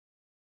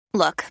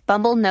Look,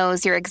 Bumble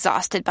knows you're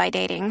exhausted by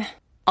dating.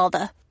 All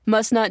the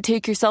must not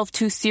take yourself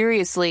too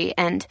seriously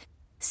and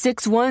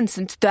 6'1"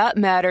 since that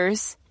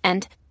matters.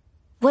 And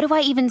what do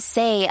I even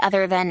say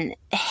other than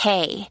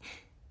hey?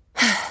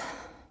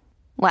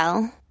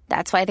 Well,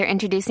 that's why they're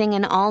introducing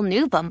an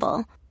all-new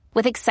Bumble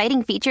with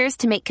exciting features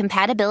to make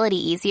compatibility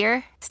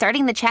easier,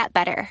 starting the chat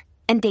better,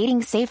 and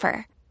dating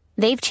safer.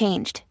 They've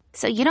changed,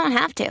 so you don't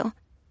have to.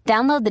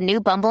 Download the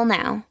new Bumble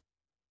now.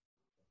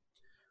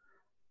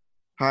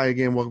 Hi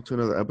again, welcome to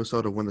another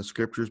episode of When the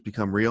Scriptures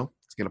Become Real.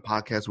 It's again a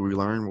podcast where we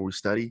learn, where we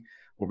study,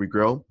 where we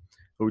grow,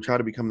 where we try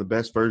to become the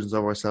best versions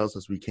of ourselves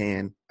as we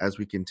can as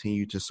we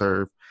continue to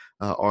serve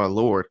our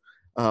Lord.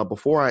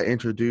 Before I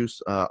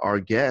introduce our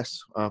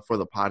guests for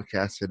the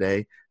podcast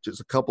today,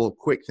 just a couple of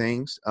quick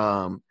things.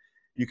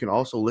 You can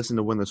also listen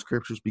to When the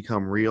Scriptures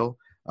Become Real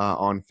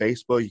on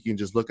Facebook. You can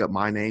just look up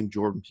my name,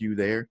 Jordan Pugh,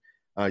 there.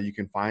 You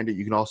can find it.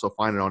 You can also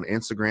find it on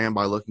Instagram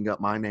by looking up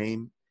my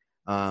name.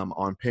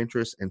 On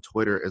Pinterest and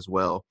Twitter as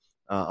well,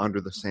 under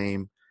the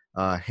same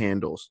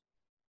handles.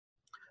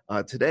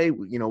 Today,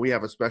 we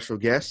have a special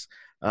guest.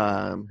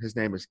 His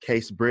name is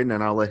Case Britton,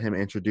 and I'll let him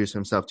introduce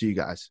himself to you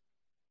guys.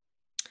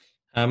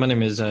 My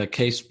name is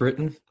Case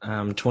Britton.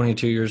 I'm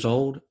 22 years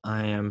old.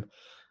 I am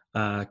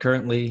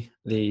currently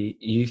the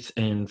youth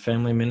and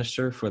family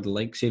minister for the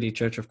Lake City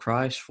Church of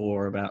Christ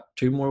for about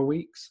 2 more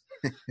weeks.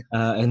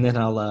 And then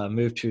I'll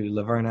move to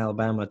Laverne,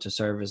 Alabama to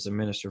serve as the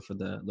minister for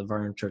the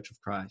Laverne Church of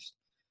Christ.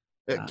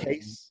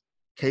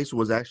 Case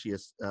was actually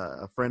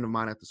a friend of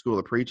mine at the School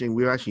of Preaching.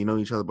 We actually known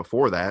each other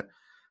before that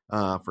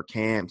for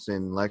camps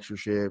and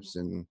lectureships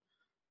and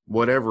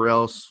whatever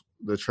else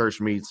the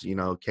church meets.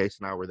 Case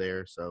and I were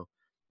there. So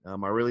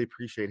I really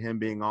appreciate him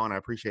being on. I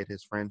appreciate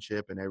his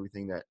friendship and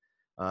everything that,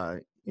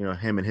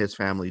 him and his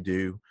family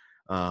do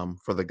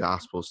for the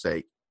gospel's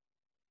sake.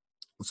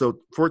 So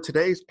for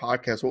today's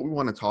podcast, what we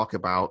want to talk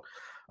about,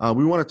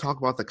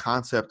 the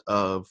concept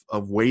of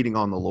waiting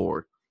on the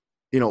Lord.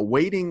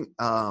 Waiting,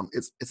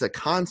 it's a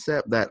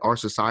concept that our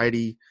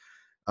society,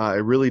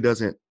 it really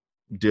doesn't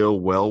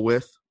deal well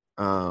with.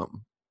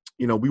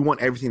 We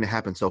want everything to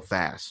happen so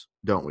fast,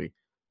 don't we?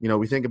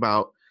 We think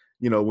about,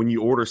 when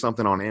you order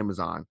something on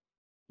Amazon,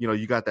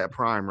 you got that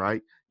Prime,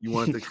 right? You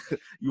want it to,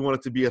 you want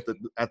it to be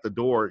at the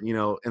door,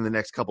 in the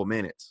next couple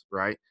minutes,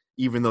 right?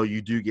 Even though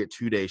you do get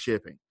 2-day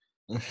shipping.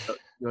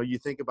 You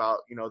think about,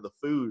 the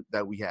food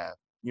that we have.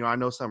 I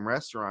know some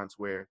restaurants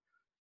where,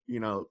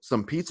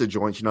 some pizza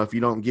joints, if you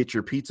don't get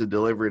your pizza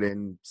delivered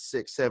in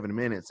 6-7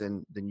 minutes,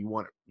 and then you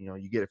want it,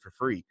 you get it for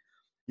free,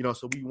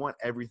 so we want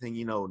everything,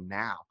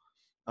 now.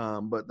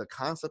 But the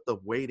concept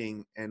of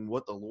waiting and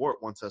what the Lord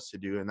wants us to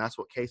do, and that's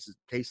what Case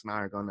and I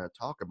are going to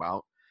talk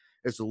about,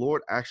 is the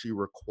Lord actually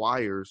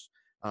requires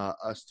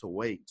us to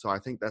wait. So I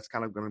think that's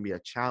kind of going to be a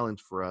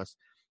challenge for us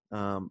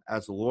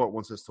as the Lord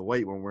wants us to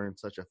wait when we're in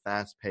such a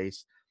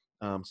fast-paced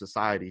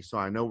society. So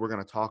I know we're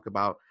going to talk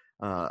about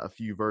a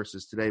few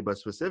verses today, but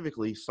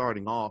specifically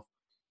starting off,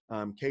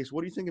 Case,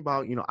 what do you think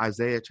about,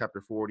 Isaiah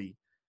chapter 40,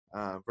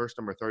 verse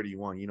number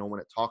 31, when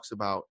it talks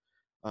about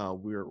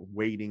we're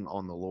waiting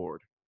on the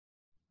Lord?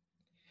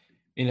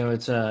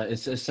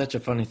 It's such a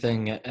funny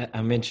thing.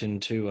 I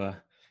mentioned to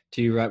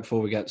you right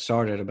before we got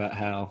started about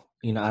how,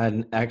 I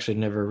had actually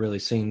never really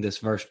seen this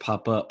verse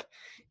pop up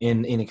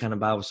in any kind of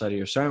Bible study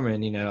or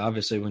sermon.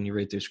 Obviously when you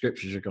read through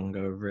scriptures, you're going to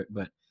go over it.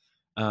 But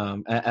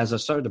as I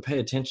started to pay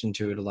attention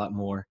to it a lot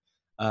more,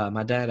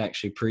 my dad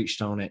actually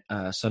preached on it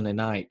Sunday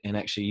night and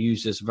actually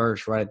used this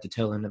verse right at the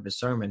tail end of his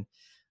sermon,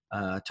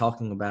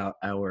 talking about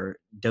our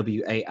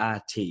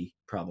WAIT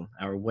problem,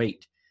 our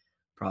weight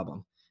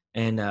problem.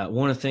 And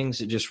one of the things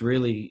that just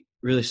really,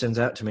 really stands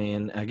out to me,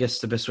 and I guess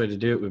the best way to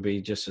do it would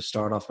be just to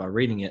start off by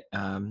reading it.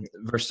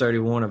 Verse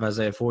 31 of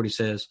Isaiah 40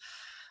 says,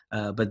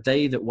 "But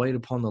they that wait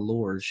upon the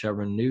Lord shall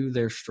renew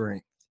their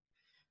strength.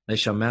 They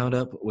shall mount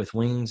up with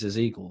wings as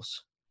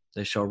eagles.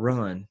 They shall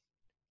run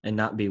and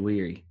not be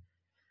weary.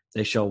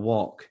 They shall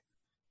walk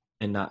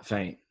and not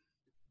faint."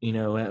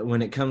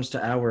 When it comes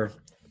to our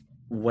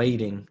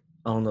waiting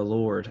on the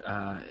Lord,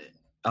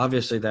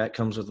 obviously that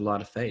comes with a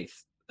lot of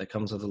faith. That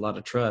comes with a lot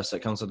of trust.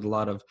 That comes with a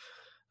lot of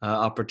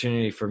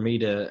opportunity for me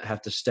to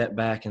have to step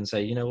back and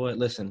say, you know what,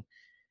 listen,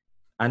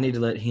 I need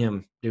to let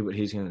him do what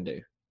he's going to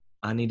do.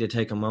 I need to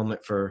take a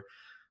moment for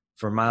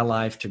my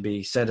life to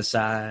be set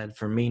aside,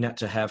 for me not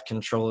to have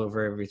control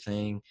over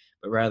everything,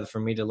 but rather for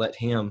me to let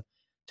him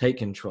take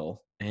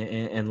control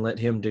and let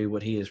him do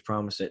what he has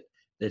promised it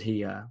that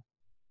he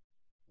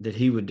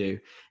would do.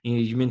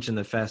 You mentioned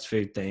the fast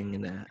food thing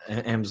and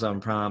Amazon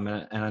Prime,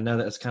 and I know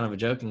that's kind of a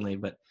jokingly,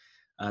 but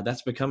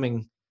that's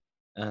becoming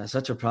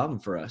such a problem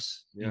for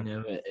us.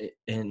 Yeah.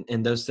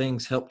 And those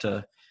things help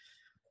to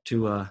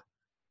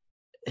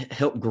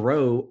help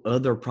grow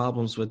other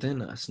problems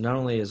within us. Not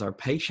only is our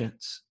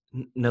patience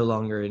no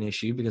longer an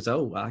issue because, I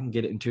can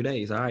get it in 2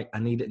 days. All right, I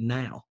need it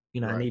now.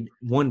 Right. I need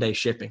 1-day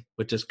shipping,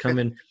 which is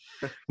coming.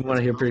 We want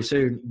to hear pretty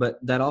soon. But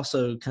that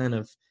also kind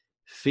of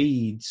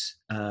feeds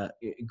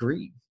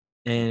greed.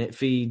 and it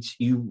feeds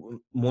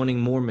you wanting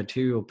more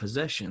material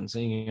possessions.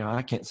 And,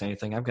 I can't say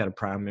anything. I've got a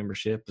Prime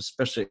membership,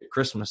 especially at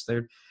Christmas.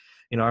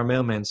 Our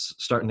mailman's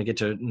starting to get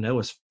to know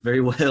us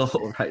very well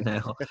right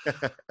now.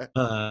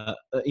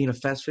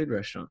 Fast food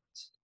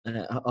restaurants,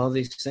 all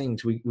these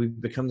things.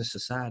 We've become the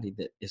society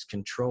that is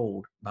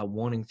controlled by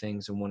wanting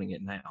things and wanting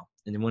it now.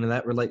 And then when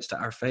that relates to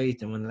our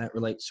faith and when that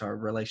relates to our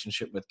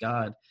relationship with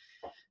God,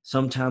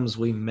 sometimes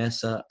we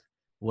mess up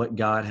what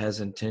God has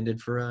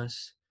intended for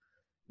us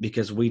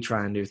because we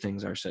try and do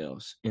things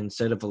ourselves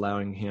instead of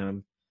allowing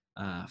Him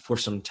for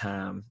some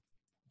time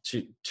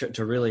to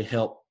really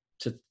help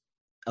to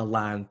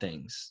align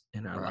things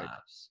in our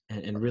lives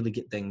and really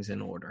get things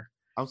in order.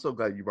 I'm so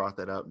glad you brought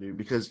that up, dude,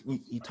 because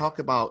you talk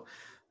about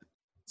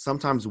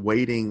sometimes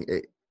waiting.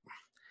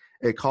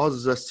 It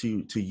causes us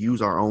to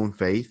use our own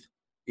faith.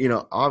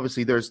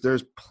 Obviously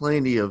there's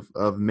plenty of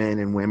men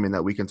and women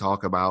that we can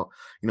talk about.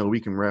 We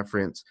can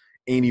reference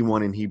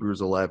anyone in Hebrews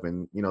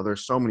 11.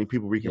 There's so many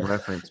people we can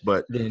reference,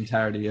 but the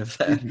entirety of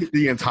that,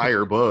 the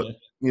entire book.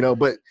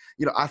 But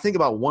I think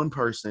about one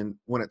person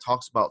when it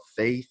talks about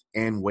faith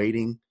and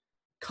waiting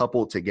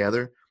coupled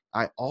together.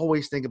 I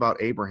always think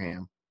about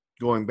Abraham,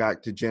 going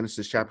back to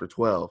Genesis chapter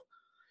 12.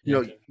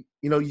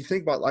 You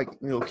think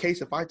about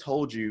Case, if I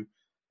told you,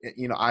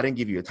 I didn't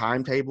give you a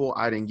timetable,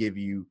 I didn't give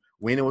you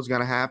when it was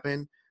going to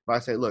happen, but I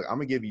say, look, I'm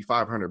going to give you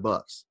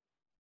 $500.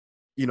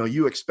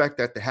 You expect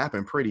that to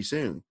happen pretty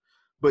soon.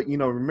 But,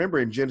 remember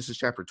in Genesis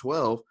chapter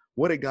 12,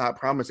 what did God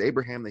promise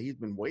Abraham that he's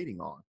been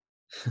waiting on?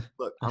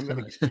 Look, I'm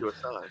going to give you a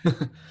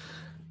son.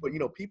 But,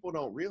 people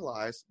don't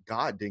realize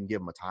God didn't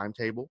give him a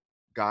timetable.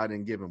 God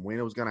didn't give him when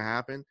it was going to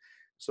happen.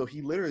 So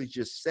he literally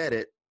just said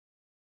it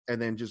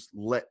and then just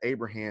let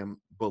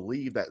Abraham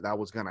believe that that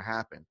was going to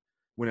happen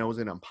when it was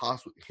an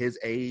impossible, his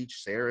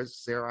age,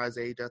 Sarai's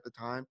age at the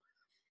time.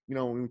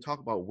 When we talk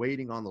about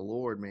waiting on the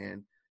Lord,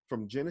 man,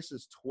 from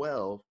Genesis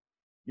 12,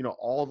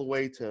 all the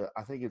way to,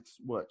 I think it's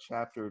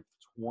chapter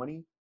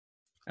 20?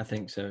 I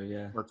think so,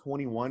 yeah. Or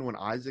 21 when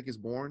Isaac is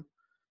born.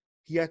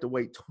 He had to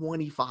wait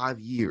 25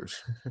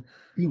 years.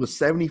 He was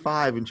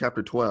 75 in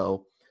chapter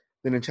 12.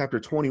 Then in chapter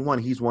 21,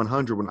 he's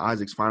 100 when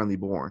Isaac's finally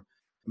born.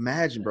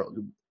 Imagine, bro,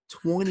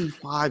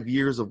 25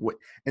 years of wait.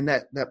 And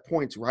that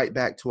points right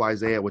back to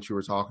Isaiah, what you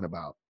were talking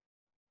about.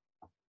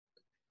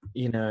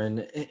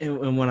 And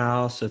when I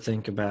also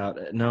think about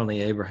not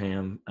only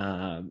Abraham,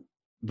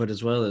 but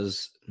as well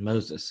as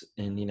Moses,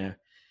 and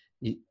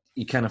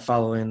you kind of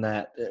follow in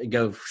that,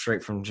 go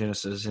straight from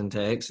Genesis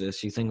into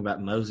Exodus. You think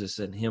about Moses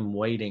and him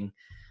waiting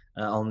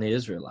on the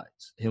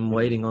Israelites, him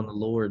waiting on the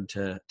Lord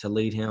to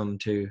lead him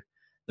to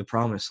the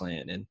promised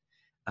land, and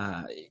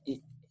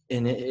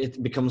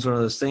it becomes one of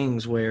those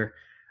things where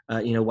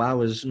why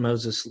was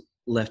Moses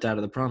left out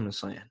of the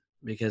promised land?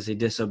 Because he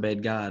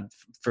disobeyed God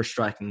for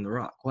striking the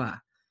rock. Why?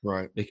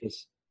 Right.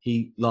 Because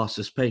he lost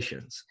his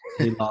patience.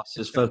 He lost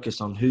his focus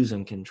on who's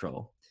in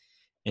control,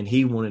 and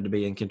he wanted to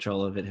be in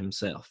control of it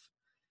himself.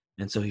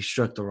 And so he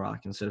struck the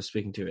rock instead of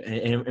speaking to it.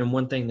 And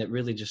one thing that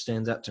really just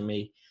stands out to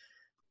me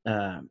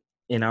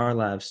in our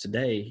lives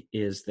today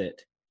is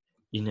that,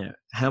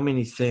 how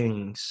many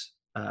things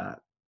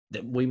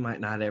that we might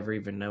not ever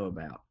even know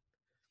about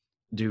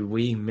do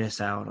we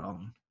miss out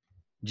on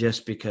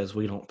just because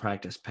we don't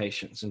practice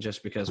patience and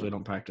just because we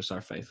don't practice our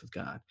faith with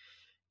God.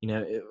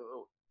 It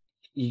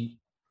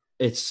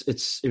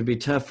would be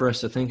tough for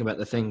us to think about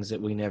the things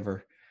that we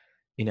never,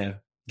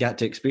 got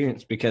to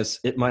experience because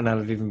it might not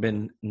have even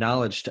been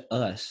knowledge to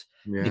us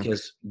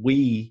because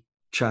we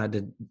tried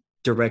to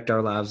direct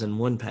our lives in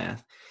one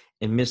path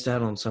and missed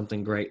out on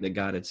something great that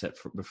God had set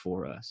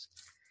before us.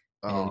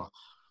 Oh,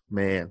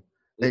 man.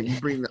 And you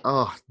bring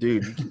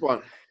dude, you keep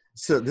on.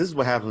 So this is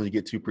what happens when you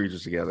get two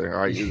preachers together.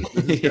 All right.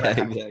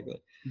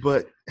 Exactly.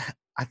 But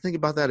I think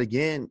about that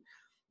again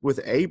with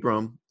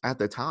Abram at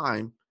the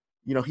time.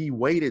 He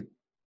waited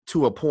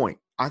to a point.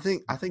 I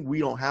think we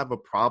don't have a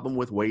problem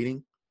with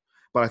waiting,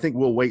 but I think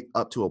we'll wait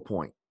up to a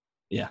point.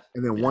 Yeah.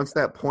 And then once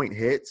that point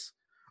hits,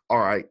 all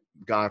right,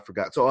 God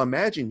forgot. So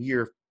imagine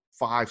year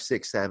 5,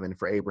 6, 7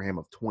 for Abraham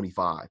of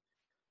 25.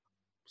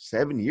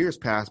 7 years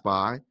passed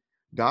by.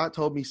 God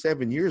told me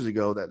 7 years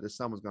ago that this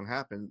son was going to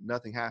happen.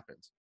 Nothing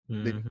happens.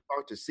 Mm-hmm. Then you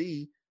start to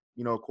see,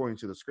 according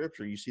to the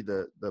scripture, you see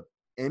the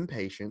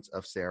impatience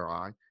of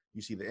Sarai.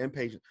 You see the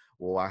impatience.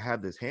 Well, I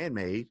have this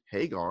handmaid,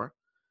 Hagar.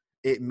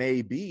 It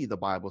may be, the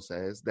Bible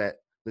says, that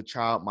the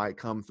child might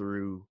come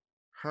through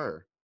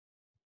her.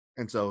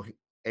 And so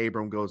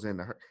Abram goes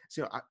into her.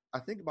 So, I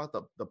think about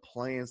the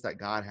plans that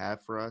God has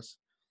for us.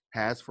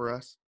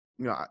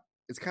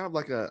 It's kind of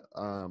like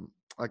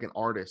like an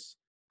artist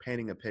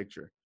painting a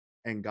picture,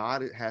 and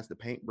God has the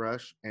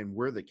paintbrush and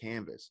we're the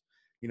canvas,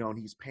 and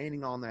he's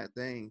painting on that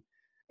thing,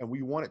 and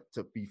we want it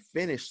to be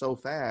finished so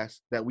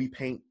fast that we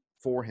paint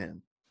for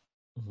him.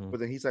 Mm-hmm. But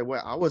then he's like,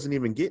 well, I wasn't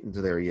even getting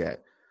to there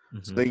yet.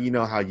 Mm-hmm. So then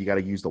how you got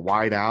to use the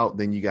white out,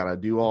 then you got to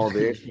do all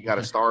this, you got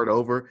to start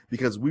over,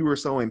 because we were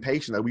so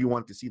impatient that we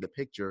wanted to see the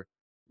picture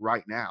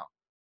right now,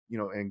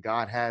 and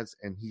God has,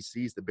 and he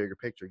sees the bigger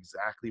picture,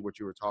 exactly what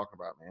you were talking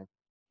about, man.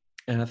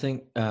 And I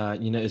think,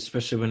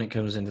 especially when it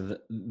comes into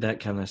that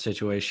kind of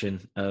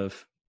situation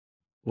of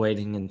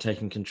waiting and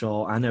taking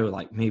control. I know,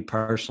 like me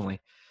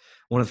personally,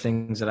 one of the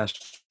things that I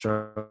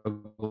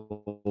struggled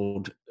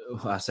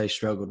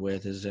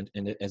with is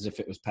as if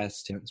it was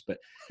past tense, but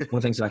one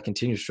of the things that I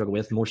continue to struggle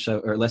with more so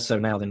or less so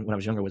now than when I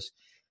was younger was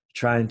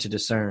trying to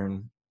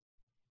discern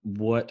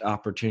what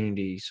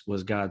opportunities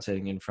was God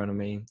setting in front of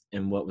me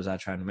and what was I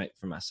trying to make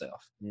for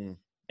myself. Mm.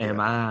 Am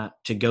I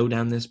to go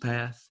down this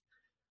path?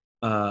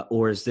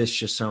 Or is this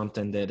just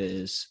something that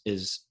is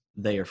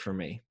there for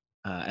me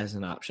as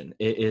an option?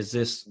 Is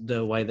this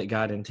the way that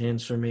God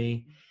intends for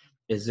me?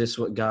 Is this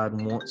what God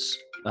wants?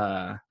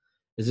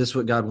 Is this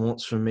what God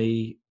wants for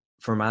me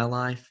for my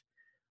life,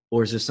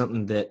 or is this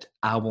something that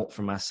I want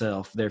for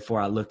myself? Therefore,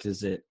 I look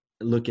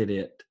at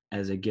it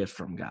as a gift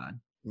from God.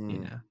 Mm.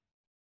 And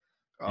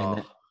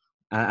Oh,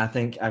 I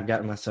think I've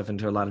gotten myself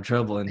into a lot of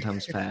trouble in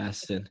times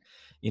past, and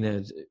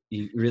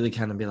you really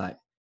kind of be like,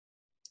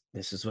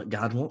 this is what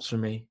God wants for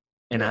me.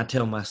 And I yeah.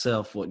 tell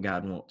myself what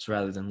God wants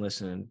rather than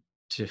listening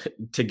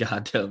to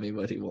God tell me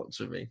what he wants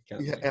for me.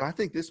 Kind of Yeah, thing. and I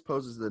think this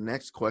poses the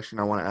next question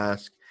I want to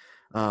ask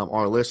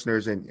our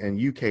listeners and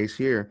you, Case,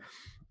 here.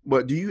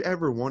 But do you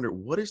ever wonder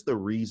what is the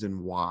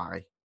reason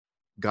why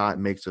God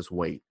makes us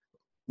wait?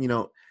 You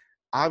know,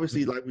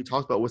 obviously, like we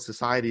talked about with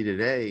society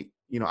today,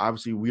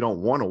 obviously we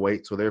don't want to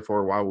wait. So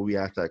therefore, why would we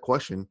ask that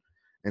question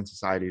in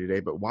society today?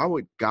 But why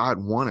would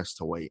God want us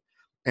to wait?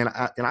 And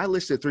I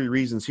listed 3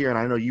 reasons here, and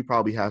I know you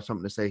probably have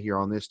something to say here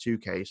on this too,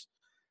 Case.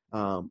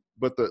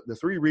 But the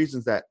 3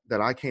 reasons that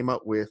I came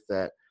up with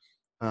that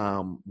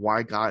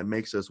why God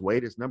makes us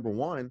wait is number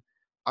 1,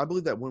 I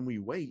believe that when we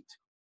wait,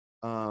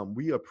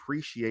 we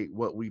appreciate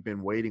what we've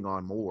been waiting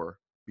on more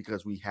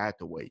because we had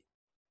to wait.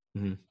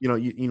 Mm-hmm.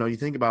 You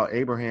think about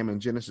Abraham in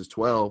Genesis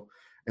 12,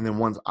 and then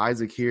once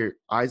Isaac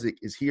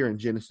is here in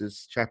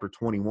Genesis chapter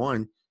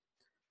 21.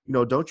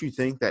 Don't you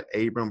think that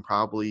Abram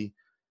probably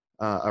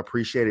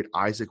appreciated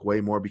Isaac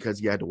way more because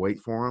he had to wait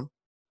for him?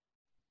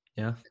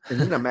 Yeah. And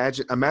then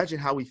imagine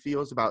how he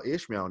feels about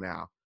Ishmael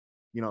now.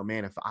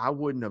 Man, if I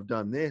wouldn't have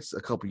done this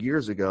a couple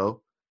years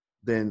ago,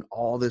 then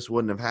all this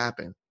wouldn't have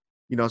happened.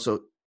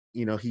 So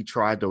he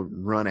tried to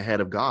run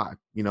ahead of God,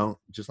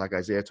 just like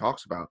Isaiah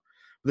talks about.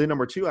 But then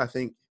number 2, I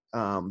think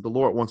the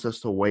Lord wants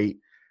us to wait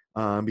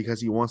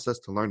because he wants us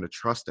to learn to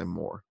trust him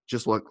more,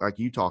 just like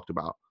you talked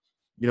about.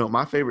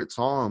 My favorite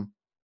psalm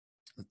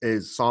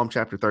is Psalm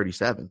chapter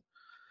 37.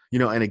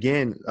 And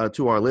again,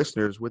 to our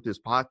listeners with this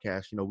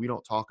podcast, we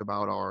don't talk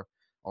about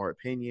our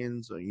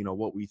opinions or,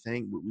 what we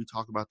think, but we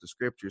talk about the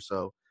scripture.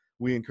 So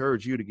we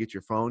encourage you to get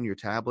your phone, your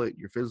tablet,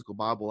 your physical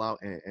Bible out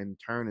and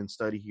turn and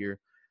study here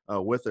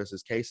with us,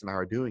 as Case and I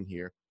are doing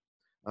here.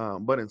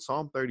 But in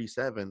Psalm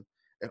 37,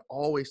 it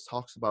always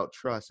talks about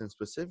trust, and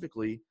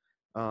specifically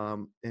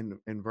in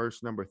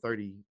verse number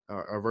 30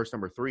 or verse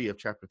number 3 of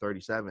chapter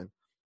 37,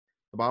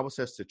 the Bible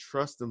says to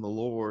trust in the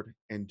Lord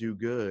and do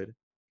good,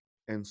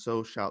 and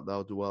so shalt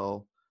thou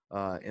dwell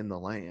in the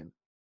land.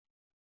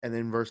 And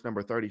then verse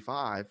number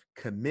 35,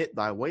 commit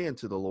thy way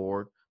into the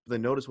Lord. But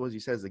then notice what he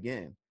says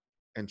again,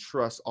 and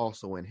trust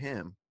also in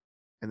him,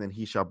 and then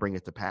he shall bring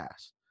it to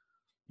pass.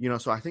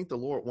 So I think the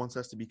Lord wants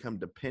us to become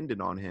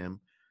dependent on him.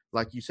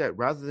 Like you said,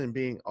 rather than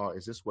being,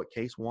 is this what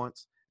Case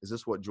wants? Is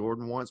this what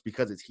Jordan wants?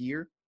 Because it's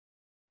here.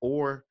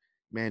 Or,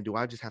 man, do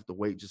I just have to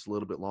wait just a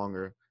little bit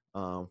longer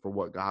for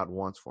what God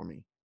wants for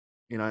me?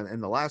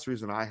 And the last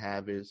reason I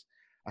have is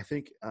I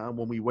think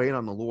when we wait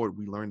on the Lord,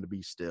 we learn to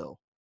be still.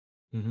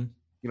 Mm-hmm.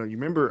 You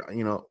remember,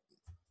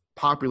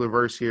 popular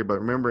verse here, but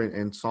remember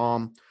in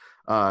Psalm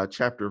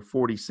chapter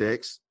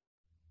 46,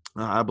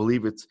 I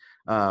believe it's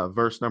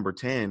verse number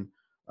 10,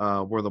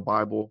 where the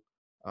Bible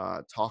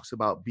talks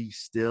about be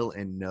still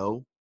and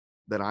know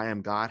that I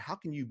am God. How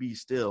can you be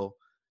still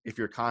if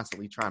you're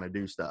constantly trying to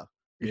do stuff?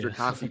 If you're Yeah.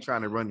 constantly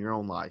trying to run your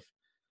own life?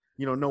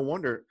 No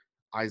wonder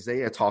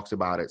Isaiah talks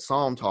about it.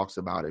 Psalm talks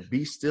about it.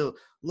 Be still.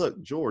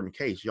 Look, Jordan,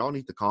 Case, y'all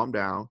need to calm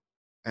down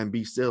and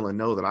be still and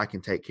know that I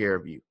can take care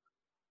of you.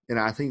 And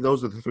I think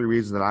those are the 3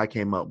 reasons that I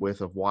came up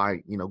with of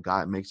why,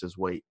 God makes us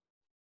wait.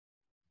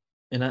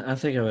 And I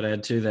think I would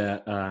add to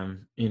that,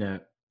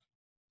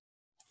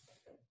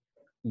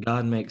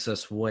 God makes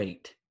us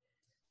wait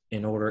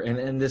in order,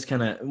 and this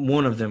kind of,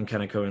 one of them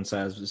kind of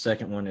coincides. The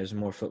second one is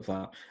more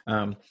flip-flop.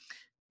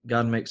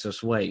 God makes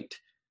us wait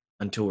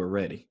until we're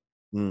ready.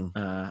 Mm.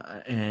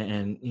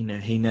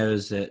 And he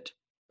knows that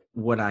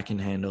what I can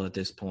handle at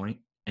this point,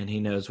 and he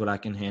knows what I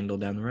can handle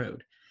down the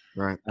road.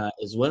 Right.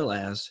 As well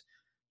as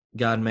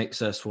God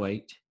makes us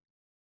wait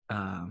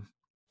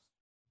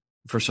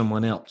for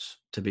someone else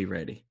to be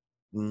ready.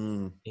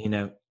 Mm.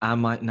 I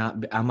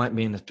might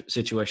be in a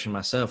situation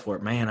myself where,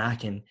 man, I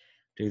can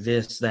do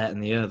this, that,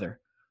 and the other,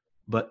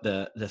 but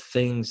the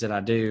things that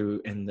I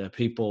do and the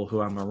people who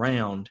I'm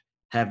around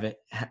haven't,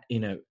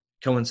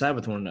 coincide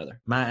with one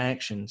another. My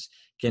actions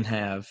can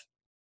have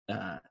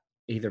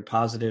either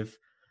positive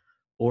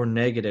or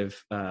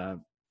negative. I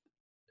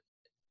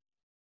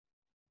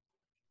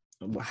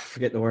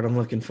forget the word I'm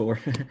looking for.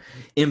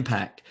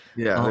 Impact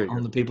Yeah. There you on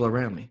go. the people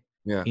around me.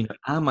 Yeah.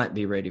 I might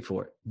be ready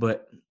for it,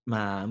 but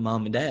my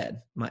mom and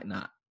dad might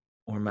not,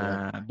 or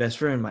my best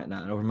friend might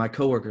not, or my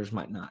coworkers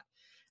might not.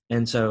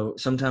 And so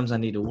sometimes I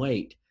need to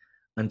wait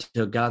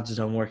until God's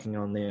done working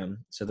on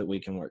them so that we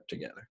can work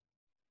together.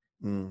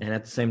 Mm. And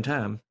at the same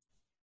time,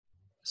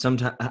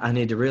 sometimes I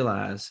need to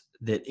realize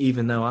that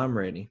even though I'm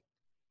ready,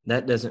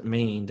 that doesn't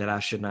mean that I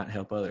should not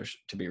help others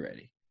to be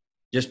ready.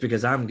 Just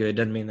because I'm good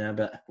doesn't mean that,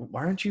 but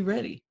why aren't you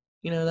ready?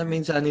 That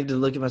means I need to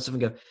look at myself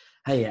and go,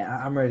 hey,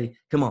 I'm ready.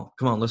 Come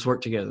on, let's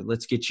work together.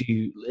 Let's get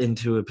you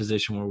into a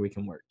position where we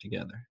can work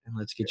together, and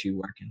let's get you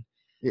working.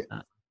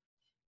 Yeah.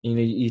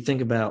 You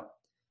think about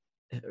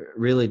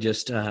really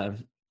just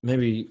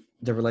maybe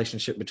the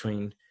relationship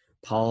between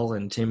Paul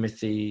and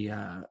Timothy,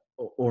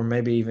 or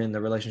maybe even the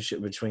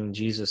relationship between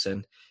Jesus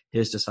and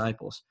his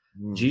disciples.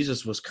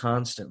 Jesus was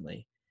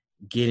constantly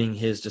getting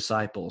his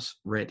disciples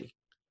ready.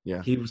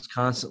 Yeah. He was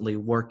constantly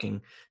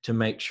working to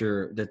make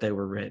sure that they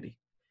were ready.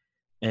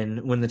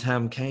 And when the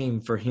time came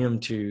for him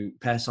to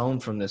pass on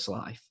from this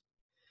life,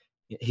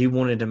 he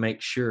wanted to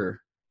make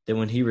sure that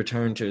when he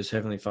returned to his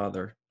heavenly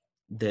Father,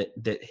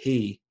 that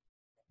he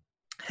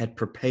had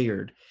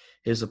prepared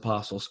his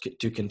apostles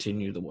to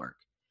continue the work.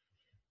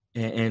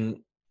 And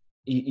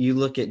you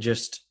look at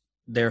just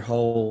their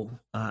whole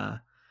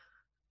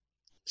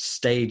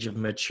stage of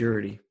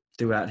maturity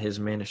throughout his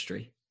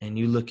ministry, and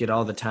you look at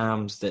all the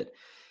times that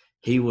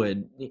he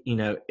would,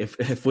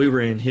 if we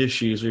were in his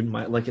shoes, we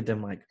might look at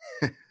them like,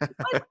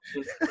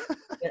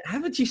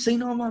 haven't you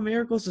seen all my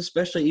miracles?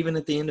 Especially even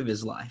at the end of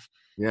his life,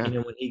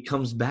 when he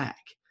comes back,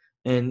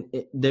 and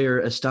they're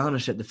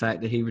astonished at the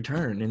fact that he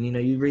returned. And,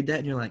 you read that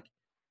and you're like,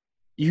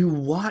 you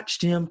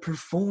watched him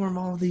perform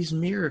all these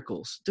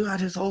miracles throughout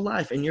his whole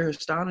life, and you're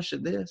astonished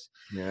at this.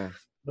 Yeah.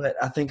 But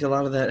I think a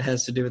lot of that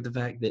has to do with the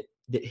fact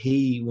that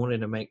he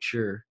wanted to make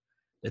sure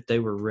that they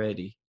were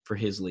ready for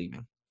his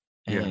leaving.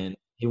 And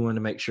he wanted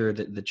to make sure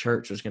that the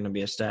church was going to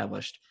be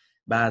established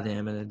by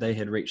them, and that they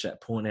had reached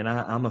that point. And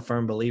I'm a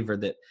firm believer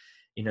that,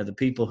 the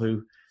people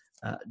who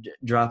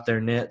dropped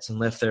their nets and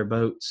left their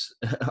boats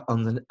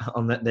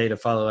on that day to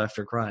follow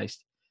after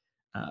Christ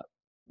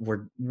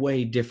were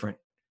way different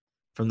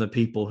from the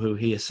people who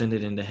he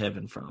ascended into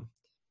heaven from.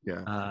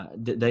 Yeah.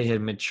 They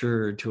had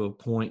matured to a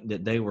point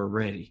that they were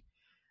ready,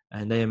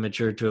 and they had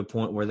matured to a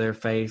point where their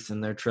faith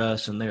and their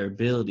trust and their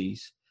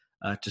abilities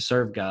to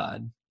serve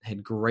God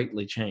had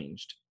greatly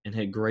changed and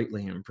had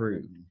greatly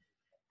improved.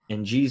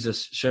 And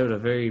Jesus showed a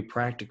very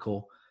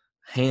practical,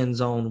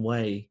 hands-on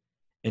way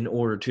in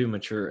order to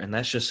mature, and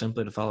that's just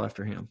simply to follow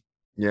after him.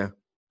 Yeah.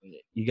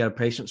 You got a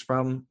patience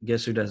problem?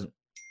 Guess who doesn't?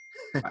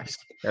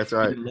 Christ. That's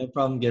right. You got a love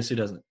problem? Guess who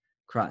doesn't?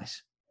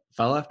 Christ.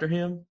 Follow after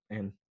him,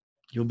 and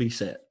you'll be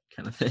set,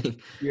 kind of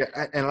thing. Yeah,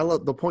 and I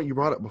love the point you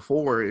brought up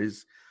before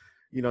is,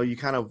 you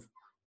kind of,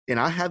 and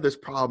I have this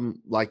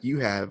problem like you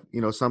have,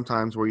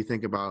 sometimes where you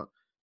think about,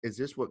 is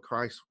this what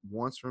Christ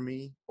wants from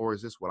me, or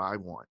is this what I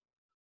want?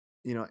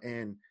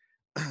 And,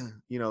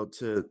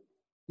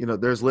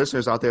 there's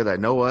listeners out there that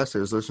know us,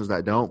 there's listeners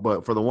that don't,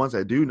 but for the ones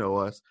that do know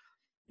us,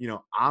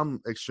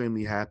 I'm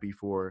extremely happy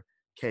for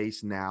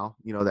Case now,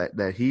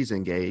 that he's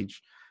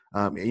engaged.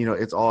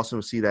 It's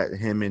awesome to see that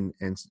him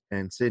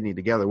and Sydney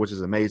together, which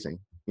is amazing.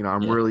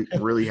 I'm really,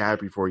 really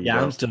happy for you. Yeah,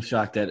 bro. I'm still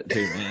shocked at it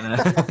too, man.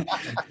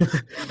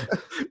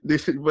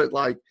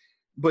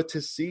 but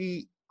to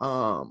see,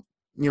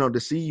 to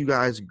see you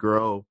guys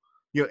grow,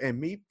 and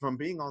me from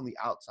being on the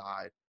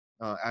outside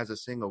as a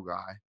single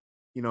guy,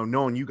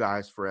 knowing you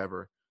guys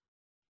forever,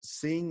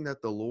 seeing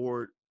that the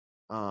Lord,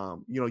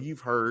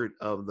 you've heard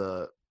of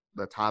the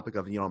topic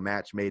of,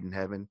 match made in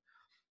heaven.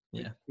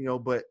 Yeah.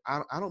 But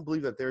I don't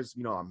believe that there's,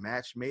 a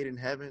match made in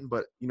heaven,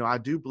 but, I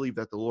do believe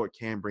that the Lord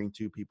can bring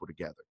two people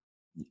together.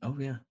 Oh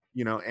yeah.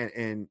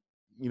 And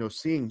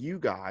seeing you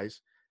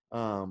guys,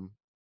 you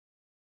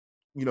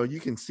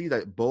can see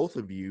that both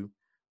of you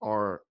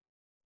are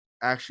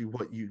actually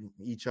what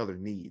each other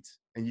needs.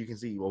 And you can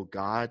see, well,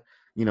 God,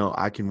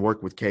 I can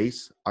work with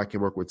Case, I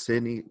can work with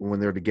Sydney. When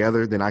they're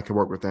together, then I can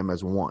work with them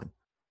as one.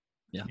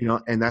 Yeah.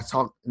 And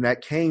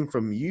that came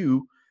from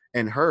you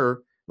and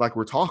her, like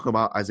we're talking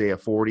about Isaiah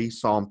 40,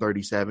 Psalm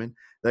 37.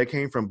 That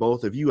came from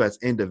both of you as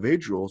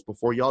individuals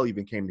before y'all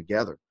even came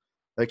together.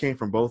 That came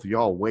from both of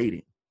y'all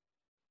waiting.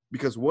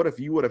 Because what if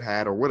you would have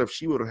had, or what if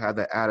she would have had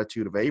that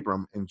attitude of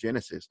Abram in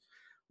Genesis?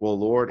 Well,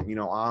 Lord,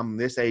 I'm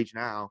this age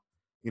now,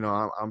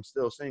 I'm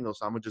still single,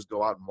 so I'm going to just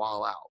go out and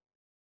wild out.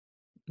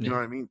 You know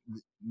what I mean?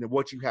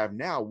 What you have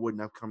now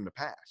wouldn't have come to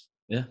pass.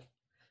 Yeah.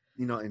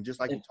 And just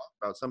like you talked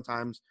about,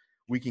 sometimes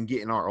we can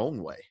get in our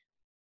own way.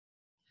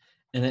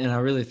 And I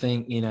really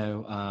think,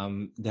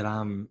 that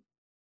I'm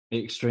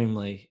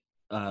extremely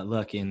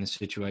lucky in this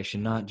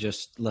situation, not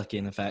just lucky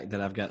in the fact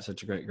that I've got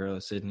such a great girl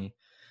as Sydney.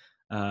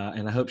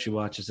 And I hope she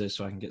watches this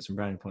so I can get some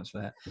brownie points for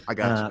that. I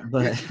got you.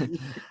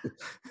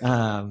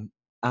 But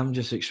I'm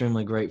just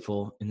extremely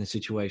grateful in the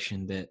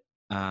situation that,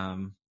 I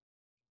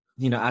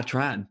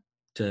tried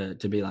to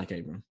be like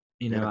Abram.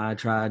 I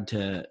tried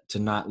to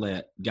not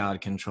let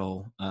God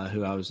control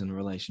who I was in a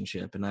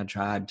relationship. And I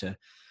tried to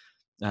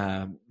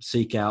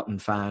seek out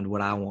and find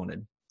what I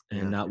wanted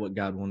and not what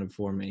God wanted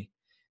for me.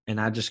 And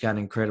I just got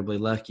incredibly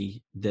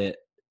lucky that,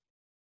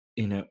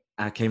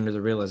 I came to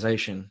the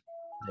realization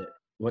that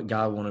what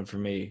God wanted for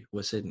me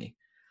was Sydney,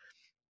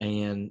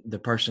 and the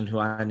person who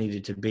I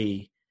needed to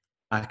be,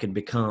 I could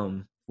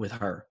become with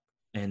her,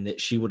 and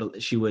that she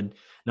would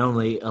not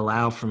only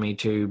allow for me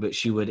to, but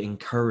she would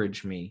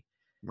encourage me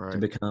to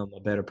become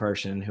a better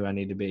person who I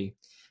need to be.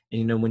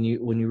 And when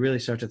you really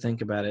start to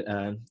think about it,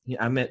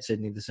 I met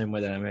Sydney the same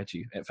way that I met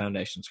you at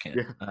Foundations Camp.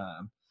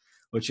 Yeah.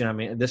 Which,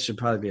 this should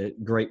probably be a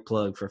great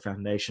plug for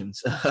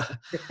Foundations.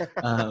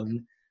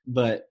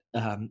 But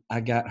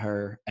I got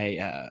her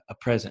a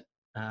present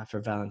for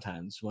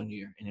Valentine's one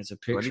year, and it's a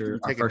picture.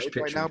 Our first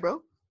picture right now,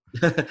 bro.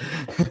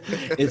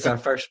 It's our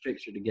first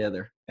picture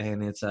together,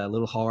 and it's a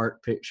little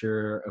heart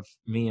picture of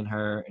me and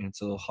her, and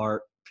it's a little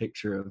heart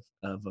picture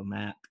of a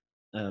map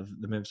of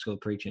the Memphis School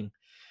of Preaching,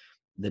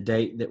 the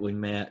date that we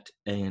met,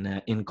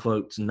 and in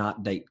quotes,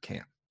 not date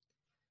camp.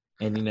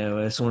 And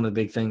it's one of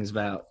the big things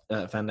about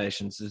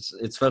Foundations.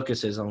 Its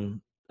focus is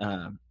on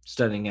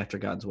studying after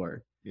God's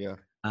word. Yeah.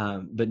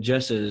 But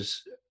just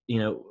as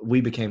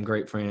we became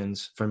great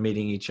friends from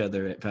meeting each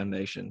other at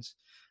Foundations,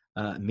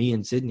 me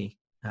and Sydney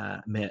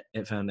met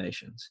at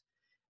Foundations,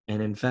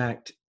 and in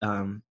fact,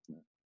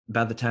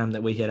 by the time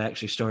that we had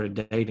actually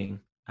started dating,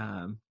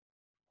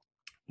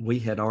 we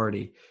had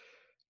already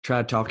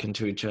tried talking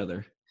to each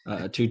other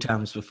 2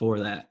 times before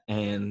that,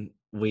 and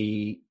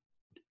we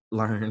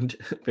learned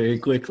very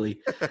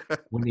quickly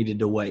we needed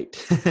to wait.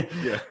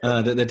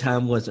 That the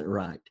time wasn't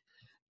right,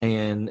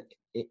 and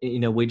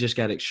we just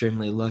got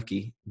extremely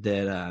lucky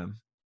that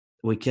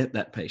we kept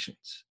that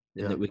patience,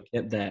 and that we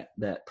kept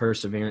that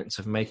perseverance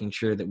of making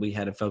sure that we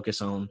had to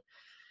focus on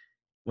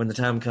when the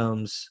time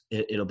comes,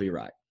 it'll be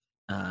right.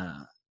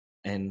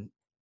 And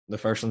the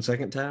first and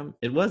second time,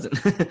 it wasn't.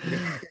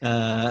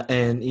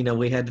 And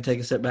we had to take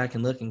a step back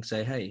and look and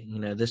say, hey,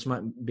 this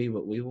might be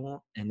what we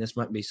want, and this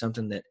might be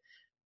something that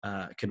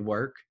could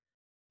work,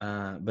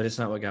 but it's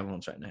not what God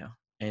wants right now.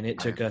 And it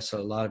took us a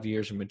lot of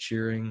years of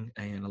maturing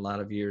and a lot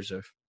of years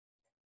of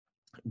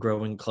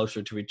growing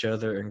closer to each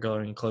other and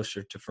growing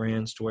closer to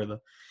friends, to where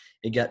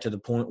it got to the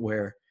point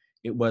where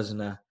it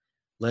wasn't a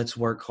let's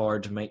work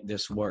hard to make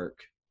this work.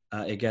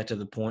 It got to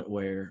the point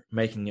where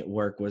making it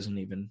work wasn't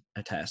even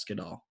a task at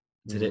all.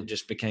 That it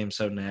just became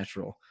so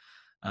natural.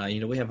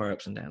 We have our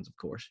ups and downs, of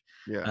course.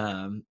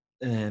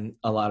 And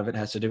a lot of it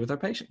has to do with our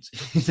patience.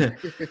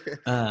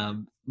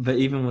 But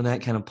even when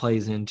that kind of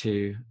plays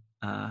into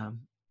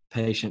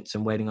patience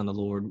and waiting on the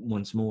Lord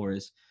once more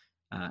is,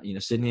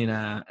 Sydney and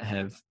I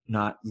have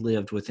not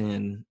lived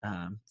within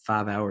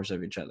 5 hours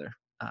of each other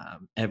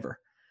ever.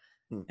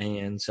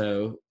 And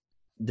so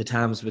the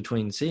times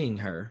between seeing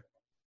her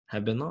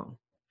have been long.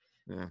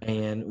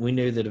 And we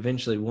knew that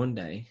eventually one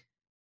day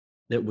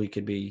that we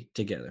could be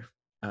together,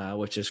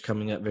 which is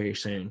coming up very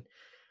soon.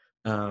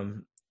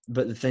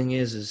 But the thing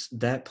is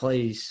that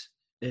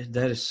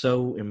that is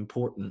so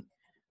important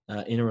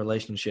in a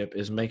relationship,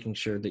 is making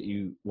sure that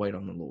you wait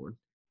on the Lord.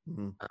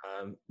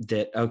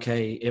 That,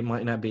 okay, it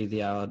might not be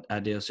the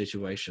ideal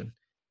situation.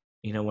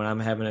 When I'm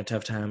having a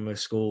tough time with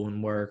school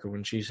and work, or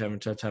when she's having a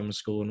tough time with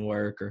school and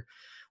work, or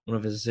one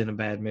of us is in a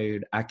bad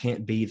mood, I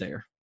can't be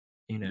there,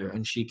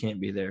 and she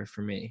can't be there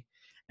for me.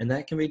 And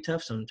that can be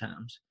tough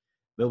sometimes.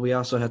 But we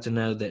also have to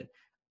know that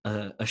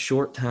a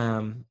short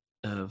time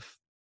of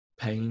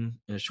pain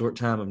and a short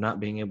time of not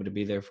being able to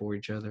be there for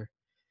each other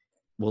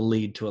will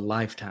lead to a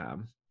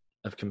lifetime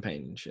of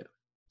companionship,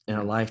 and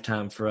a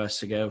lifetime for us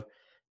to go,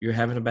 you're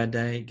having a bad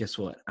day, guess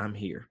what? I'm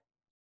here,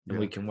 and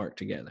we can work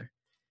together.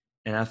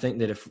 And I think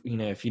that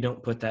if you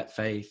don't put that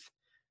faith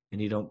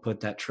and you don't put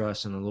that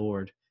trust in the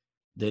Lord,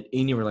 that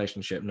any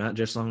relationship, not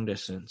just long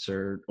distance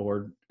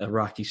or a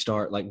rocky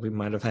start like we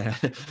might have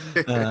had,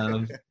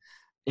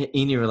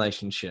 any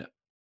relationship,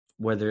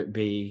 whether it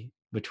be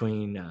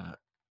between a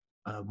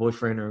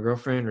boyfriend or a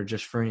girlfriend or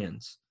just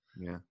friends,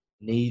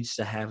 needs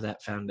to have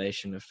that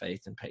foundation of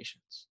faith and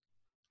patience.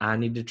 I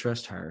need to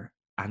trust her.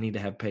 I need to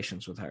have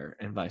patience with her,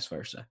 and vice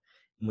versa.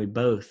 And we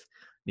both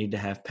need to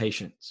have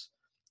patience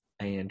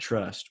and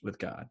trust with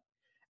God.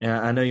 And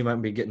I know you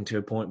might be getting to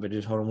a point, but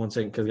just hold on one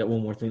second, because I got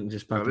one more thing that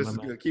just popped in my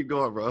mind. Keep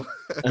going, bro.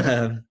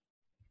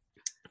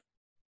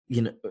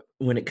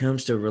 When it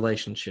comes to a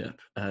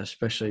relationship,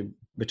 especially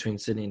between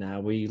Sydney and I,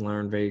 we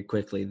learned very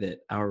quickly that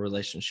our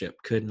relationship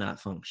could not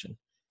function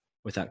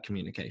without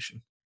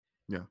communication.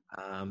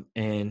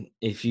 And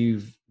if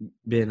you've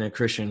been a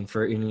Christian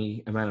for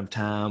any amount of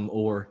time,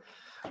 or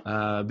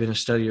been a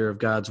studier of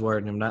God's word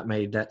and have not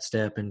made that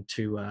step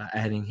into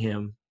adding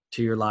him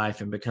to your life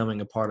and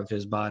becoming a part of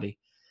his body,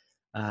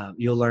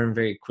 you'll learn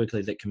very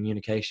quickly that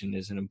communication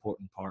is an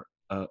important part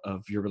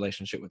of your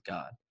relationship with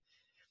God.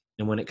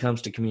 And when it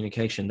comes to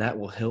communication, that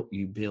will help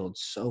you build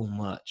so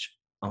much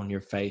on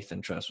your faith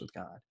and trust with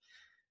God.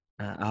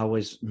 I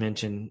always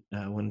mention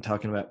when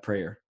talking about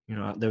prayer,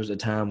 there was a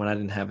time when I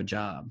didn't have a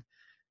job,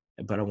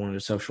 but I wanted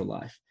a social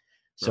life.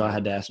 So I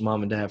had to ask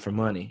mom and dad for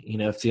money.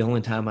 If the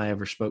only time I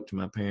ever spoke to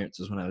my parents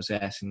is when I was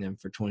asking them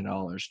for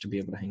 $20 to be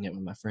able to hang out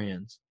with my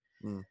friends,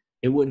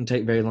 it wouldn't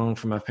take very long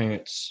for my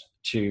parents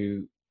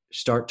to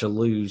start to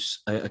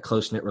lose a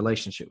close-knit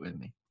relationship with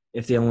me.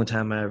 If the only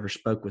time I ever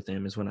spoke with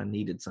him is when I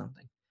needed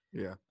something.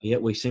 Yeah.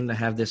 Yet we seem to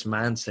have this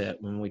mindset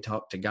when we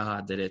talk to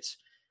God that it's,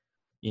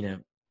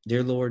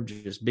 dear Lord,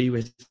 just be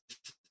with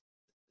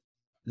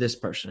this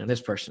person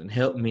and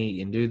help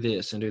me and do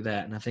this and do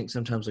that. And I think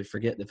sometimes we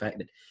forget the fact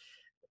that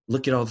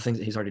look at all the things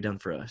that he's already done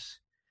for us.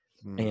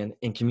 And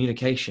in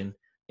communication,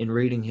 in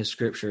reading his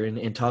scripture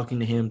and talking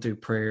to him through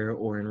prayer,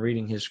 or in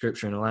reading his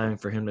scripture and allowing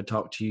for him to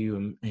talk to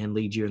you and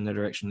lead you in the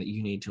direction that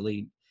you need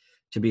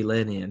to be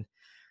led in,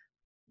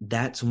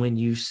 that's when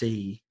you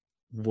see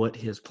what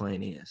his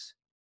plan is.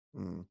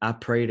 I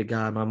pray to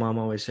God. My mom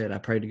always said, I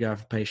prayed to God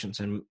for patience,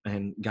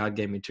 and God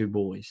gave me 2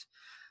 boys.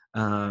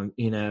 And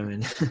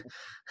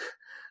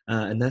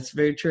and that's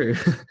very true.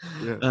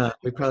 Yeah.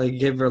 We probably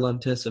gave her a lot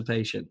of tests of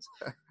patience.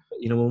 But,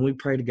 when we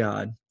pray to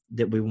God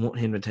that we want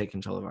him to take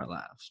control of our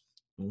lives,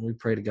 when we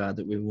pray to God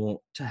that we want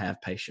to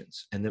have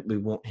patience and that we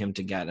want him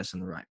to guide us in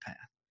the right path,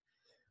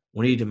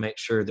 we need to make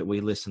sure that we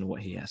listen to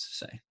what he has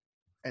to say.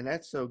 And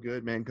that's so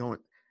good, man.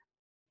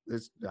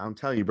 I'm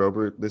telling you,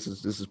 bro, this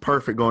is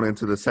perfect going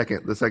into the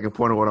second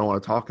point of what I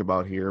want to talk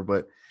about here.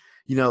 But,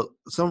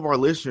 some of our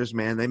listeners,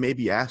 man, they may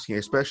be asking,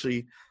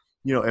 especially,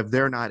 if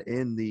they're not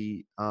in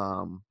the,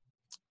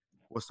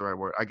 what's the right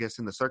word? I guess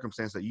in the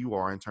circumstance that you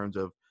are in terms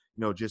of,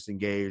 just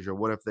engaged, or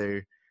what if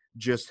they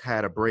just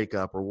had a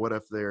breakup, or what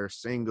if they're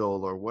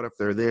single, or what if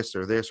they're this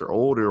or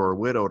older or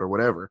widowed or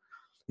whatever,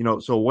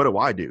 so what do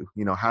I do?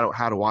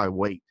 How do I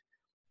wait?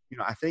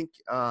 I think,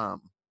 I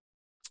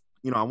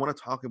want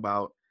to talk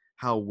about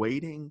how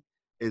waiting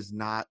is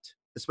not,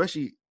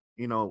 especially,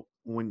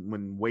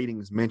 when waiting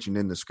is mentioned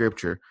in the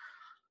scripture,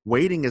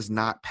 waiting is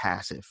not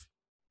passive.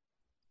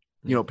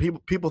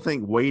 People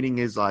think waiting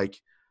is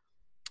like,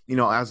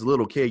 as a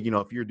little kid,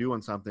 if you're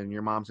doing something and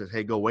your mom says,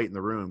 hey, go wait in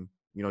the room,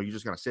 you're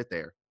just going to sit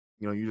there.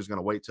 You're just going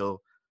to wait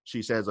till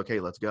she says, okay,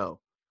 let's go.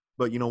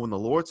 But, when the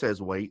Lord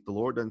says wait, the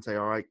Lord doesn't say,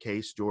 all right,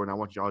 Case, Jordan, I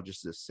want y'all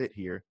just to sit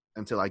here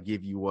until I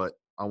give you what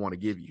I want to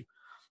give you.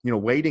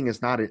 Waiting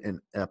is not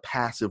a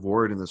passive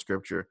word in the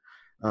scripture,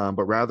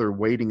 but rather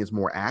waiting is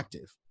more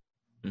active.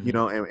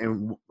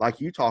 And like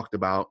you talked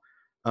about,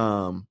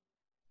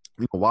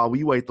 while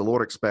we wait, the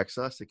Lord expects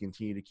us to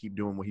continue to keep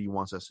doing what he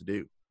wants us to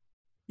do.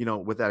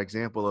 With that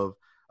example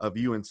of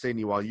you and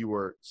Sydney, while you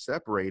were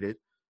separated,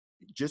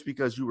 just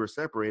because you were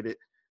separated,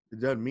 it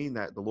doesn't mean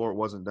that the Lord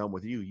wasn't done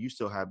with you. You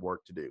still had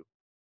work to do.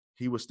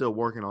 He was still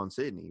working on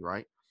Sydney,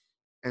 right?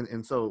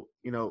 And so,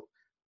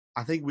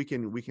 I think we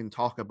can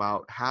talk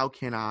about how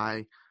can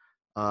I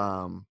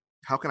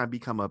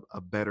become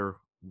a better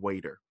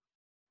waiter.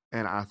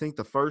 And I think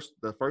the first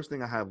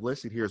thing I have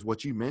listed here is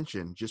what you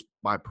mentioned, just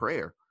by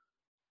prayer.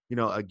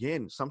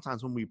 Again,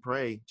 sometimes when we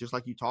pray, just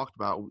like you talked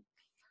about,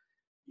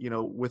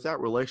 with that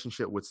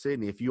relationship with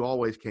Sydney, if you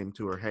always came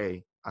to her,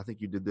 hey, I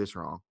think you did this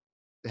wrong.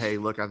 Hey,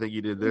 look, I think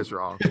you did this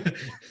wrong.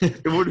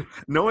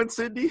 Knowing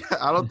Sydney,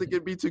 I don't think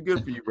it'd be too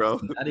good for you, bro.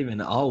 Not even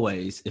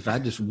always. If I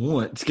just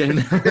once came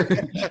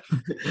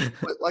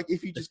But like,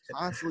 if you just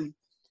constantly,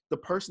 the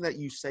person that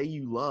you say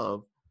you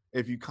love,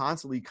 if you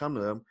constantly come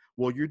to them,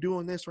 well, you're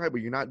doing this right,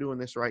 but you're not doing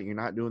this right. You're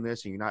not doing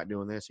this, and you're not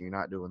doing this, and you're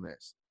not doing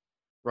this,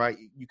 right?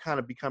 You kind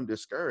of become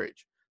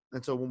discouraged.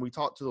 And so when we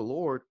talk to the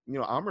Lord,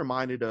 I'm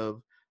reminded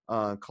of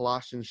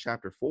Colossians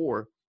chapter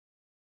 4,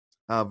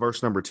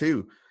 verse number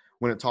 2,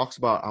 when it talks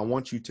about, I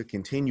want you to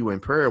continue in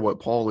prayer. What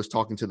Paul is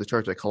talking to the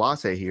church at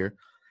Colossae here,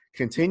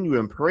 continue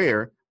in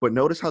prayer. But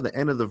notice how the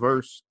end of the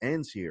verse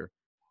ends here.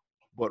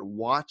 But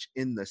watch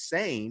in the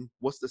same.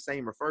 What's the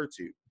same refer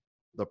to?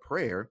 The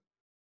prayer.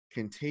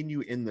 Continue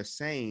in the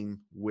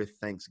same with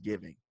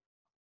thanksgiving.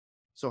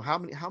 So how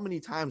many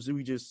times do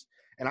we just,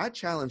 and I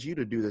challenge you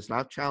to do this, and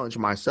I've challenged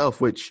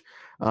myself, which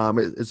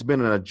it's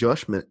been an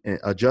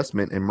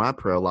adjustment in my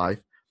prayer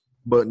life.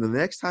 But the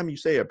next time you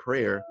say a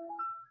prayer,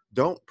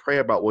 don't pray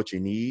about what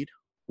you need,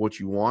 what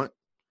you want.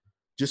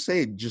 Just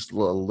say just a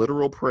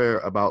literal prayer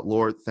about,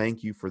 Lord,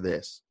 thank you for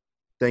this.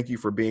 Thank you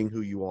for being who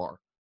you are.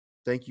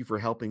 Thank you for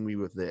helping me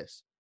with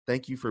this.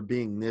 Thank you for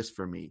being this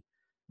for me.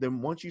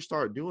 Then once you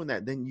start doing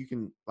that, then you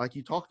can, like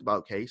you talked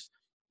about, Case,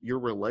 your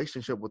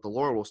relationship with the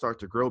Lord will start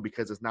to grow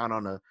because it's not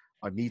on a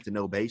need to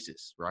know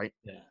basis, right?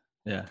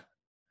 Yeah.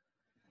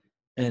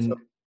 And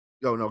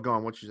go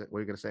on. What are you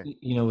going to say?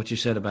 What you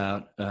said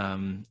about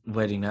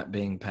waiting not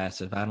being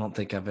passive. I don't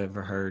think I've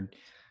ever heard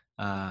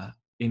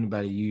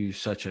anybody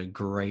use such a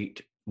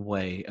great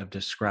way of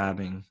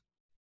describing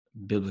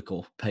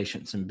biblical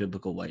patience and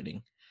biblical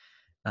waiting.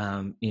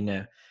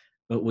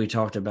 But we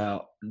talked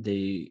about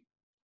the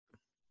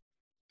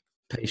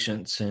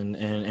patience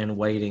and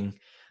waiting.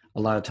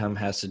 A lot of time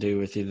has to do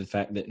with either the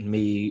fact that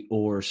me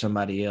or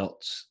somebody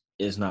else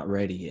is not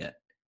ready yet.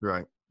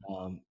 Right.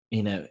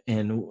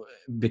 And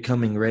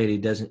becoming ready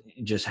doesn't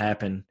just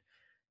happen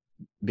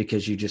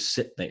because you just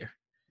sit there.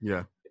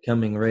 Yeah.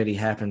 Becoming ready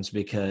happens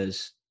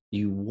because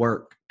you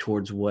work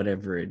towards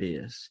whatever it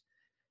is,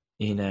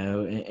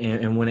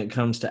 and when it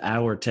comes to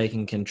our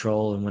taking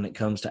control and when it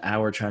comes to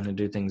our trying to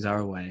do things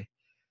our way,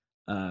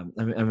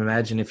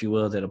 imagine, if you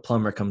will, that a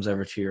plumber comes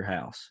over to your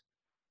house.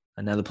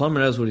 Now the plumber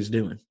knows what he's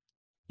doing.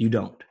 You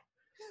don't.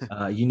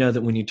 You know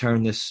that when you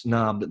turn this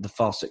knob that the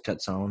faucet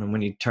cuts on, and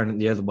when you turn it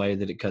the other way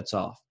that it cuts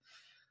off.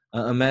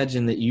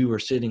 Imagine that you were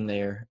sitting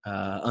there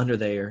under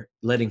there,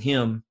 letting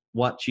him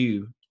watch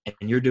you,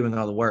 and you're doing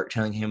all the work,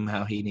 telling him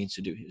how he needs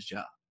to do his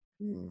job.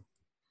 Mm.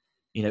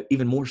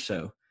 Even more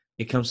so,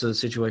 it comes to the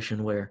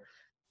situation where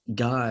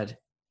God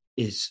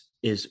is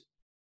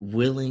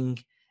willing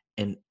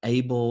and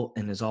able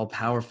and is all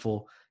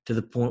powerful to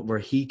the point where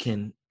he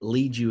can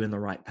lead you in the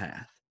right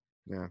path.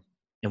 Yeah.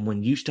 And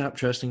when you stop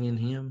trusting in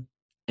him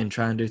and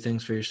try and do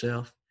things for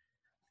yourself,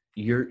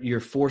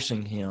 you're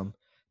forcing him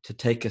to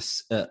take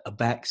a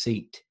back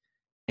seat,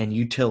 and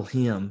you tell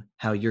him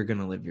how you're going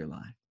to live your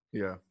life.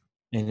 Yeah.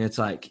 And it's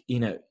like,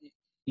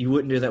 you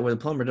wouldn't do that with a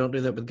plumber. Don't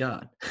do that with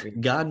God.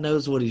 God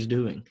knows what he's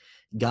doing.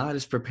 God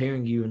is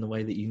preparing you in the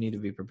way that you need to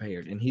be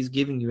prepared, and he's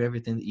giving you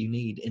everything that you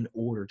need in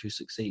order to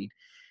succeed.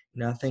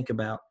 I think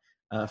about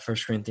 1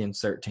 Corinthians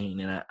 13,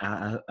 and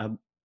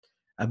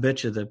I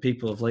bet you the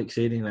people of Lake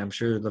City, and I'm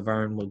sure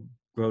Laverne will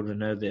grow to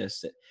know this,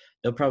 that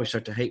they'll probably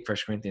start to hate 1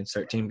 Corinthians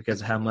 13 because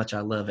of how much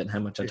I love it and how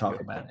much I talk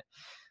about it.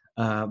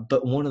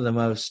 But one of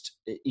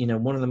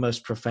the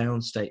most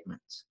profound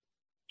statements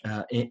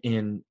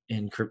in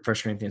 1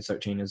 Corinthians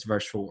 13 is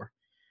verse 4.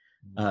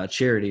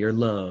 Charity or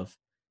love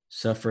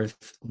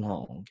suffereth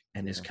long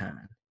and is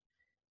kind.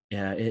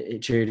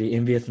 Charity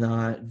envieth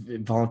not,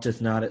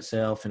 vaunteth not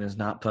itself, and is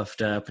not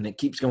puffed up. And it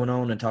keeps going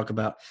on and talk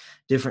about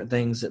different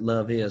things that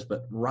love is.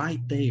 But right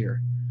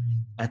there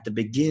at the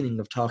beginning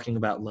of talking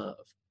about love,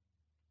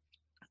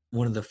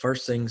 one of the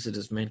first things that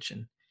is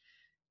mentioned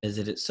is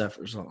that it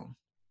suffers long.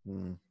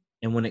 Mm.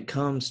 And when it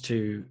comes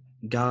to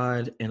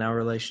God and our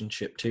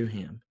relationship to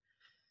him,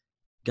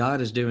 God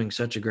is doing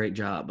such a great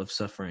job of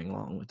suffering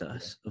long with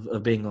us,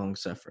 of being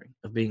long-suffering,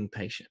 of being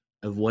patient,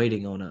 of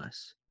waiting on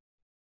us.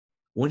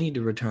 We need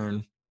to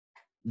return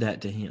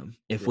that to him.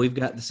 If we've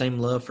got the same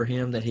love for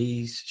him that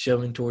he's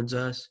showing towards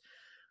us,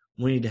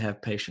 we need to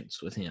have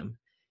patience with him.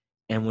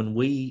 And when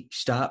we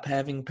stop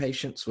having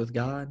patience with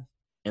God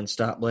and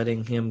stop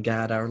letting him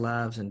guide our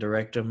lives and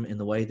direct them in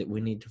the way that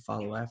we need to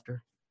follow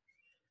after,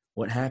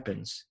 what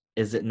happens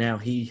is that now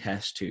he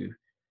has to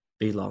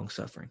be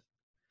long-suffering.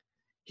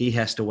 He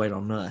has to wait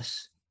on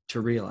us to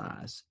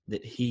realize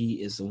that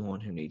he is the one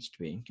who needs to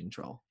be in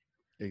control.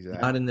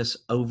 Exactly. Not in this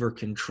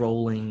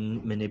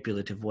over-controlling,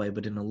 manipulative way,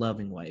 but in a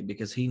loving way,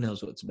 because he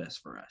knows what's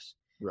best for us.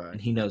 Right.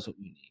 And he knows what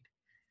we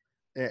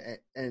need.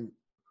 And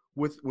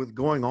with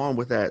going on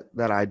with that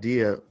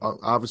idea,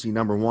 obviously,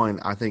 number one,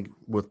 I think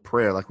with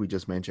prayer, like we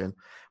just mentioned,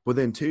 but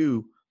then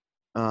two,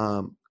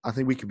 I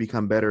think we could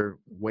become better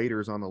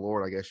waiters on the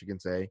Lord, I guess you can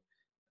say,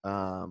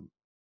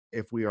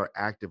 if we are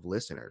active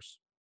listeners.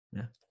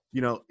 Yeah.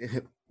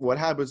 What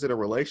happens in a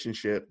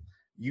relationship,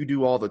 you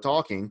do all the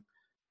talking,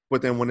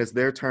 but then when it's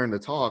their turn to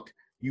talk,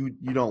 you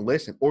don't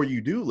listen, or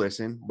you do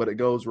listen, but it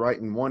goes right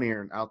in one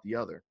ear and out the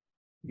other.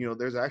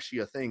 There's actually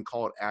a thing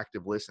called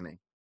active listening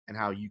and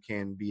how you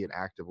can be an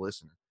active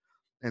listener.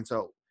 And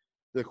so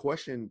the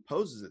question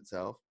poses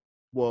itself,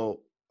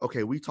 well,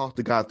 okay, we talk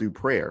to God through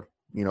prayer,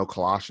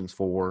 Colossians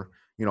 4,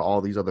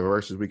 all these other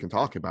verses we can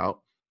talk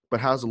about,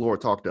 but how does the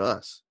Lord talk to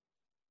us?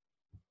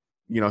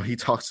 He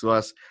talks to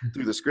us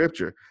through the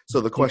scripture.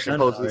 So the question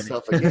poses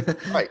itself again.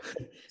 Right.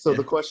 So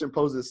the question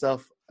poses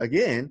itself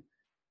again.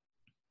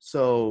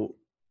 So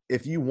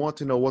if you want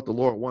to know what the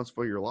Lord wants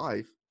for your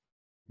life,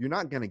 you're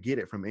not going to get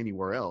it from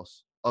anywhere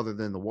else other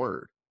than the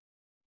word.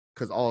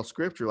 Because all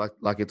scripture,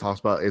 like it talks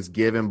about, is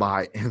given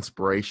by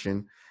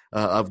inspiration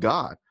of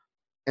God.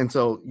 And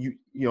so,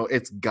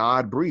 it's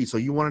God breathed. So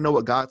you want to know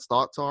what God's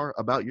thoughts are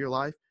about your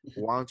life?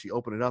 Why don't you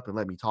open it up and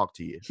let me talk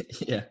to you?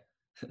 Yeah.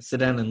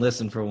 Sit down and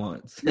listen for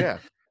once. Yeah.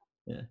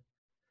 Yeah.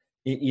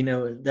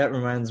 That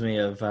reminds me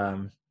of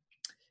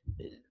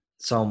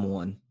Psalm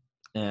 1.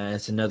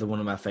 It's another one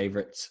of my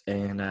favorites.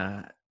 And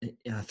I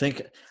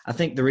think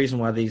the reason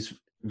why these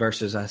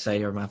verses I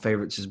say are my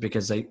favorites is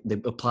because they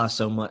apply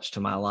so much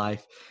to my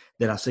life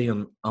that I see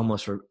them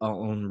almost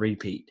on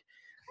repeat.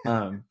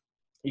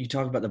 You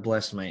talk about the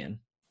blessed man.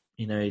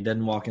 He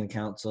doesn't walk in the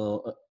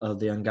counsel of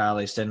the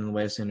ungodly, stand in the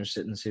way of sinners,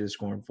 sit in the seat of the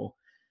scornful.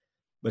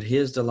 But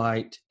his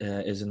delight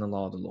is in the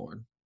law of the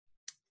Lord.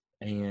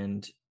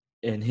 And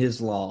in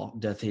his law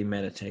doth he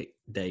meditate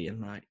day and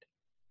night.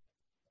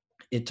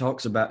 It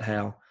talks about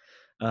how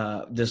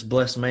this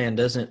blessed man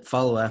doesn't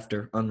follow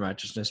after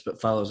unrighteousness, but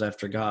follows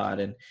after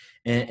God.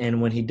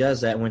 And when he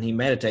does that, when he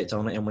meditates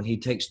on it, and when he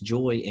takes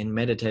joy in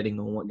meditating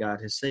on what God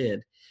has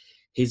said,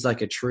 he's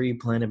like a tree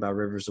planted by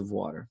rivers of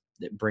water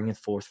that bringeth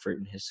forth fruit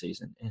in his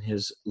season, and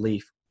his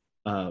leaf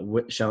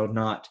shall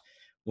not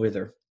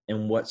wither,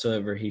 and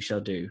whatsoever he shall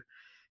do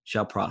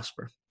shall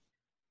prosper.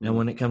 Now,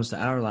 when it comes to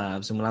our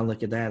lives, and when I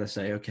look at that, I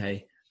say,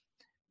 okay,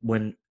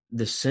 when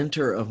the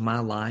center of my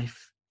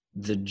life,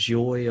 the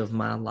joy of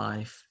my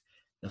life,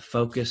 the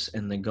focus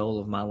and the goal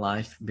of my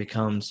life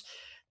becomes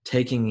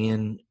taking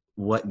in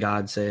what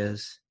God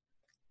says,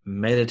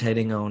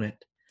 meditating on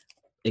it,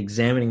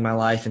 examining my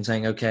life and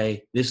saying,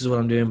 okay, this is what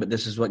I'm doing, but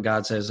this is what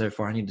God says.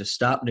 Therefore, I need to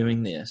stop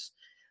doing this.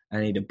 I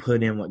need to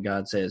put in what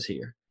God says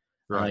here.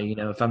 Right.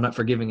 If I'm not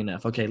forgiving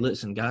enough, okay,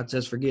 listen, God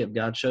says forgive.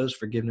 God shows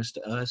forgiveness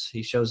to us.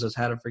 He shows us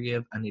how to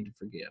forgive. I need to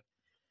forgive.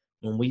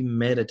 When we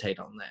meditate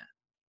on that,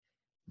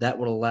 that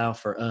will allow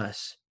for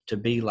us to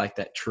be like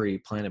that tree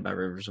planted by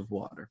rivers of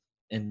water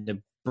and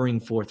to bring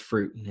forth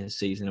fruit in his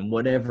season, and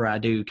whatever I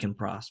do can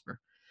prosper.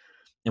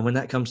 And when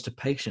that comes to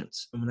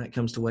patience and when that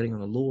comes to waiting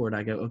on the Lord,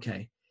 I go,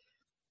 okay,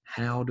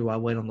 how do I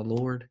wait on the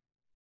Lord?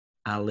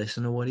 I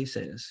listen to what he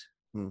says.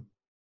 I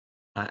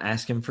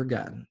ask him for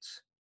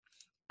guidance.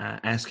 I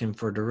ask him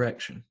for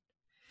direction.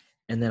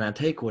 And then I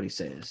take what he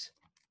says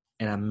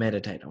and I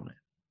meditate on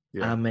it.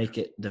 Yeah. I make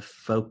it the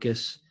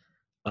focus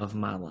of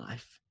my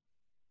life.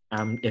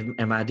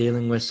 Am I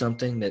dealing with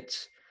something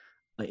that's,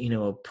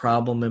 a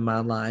problem in my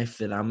life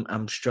that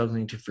I'm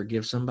struggling to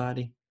forgive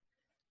somebody?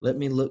 Let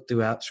me look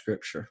throughout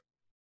Scripture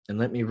and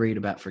let me read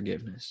about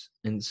forgiveness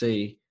and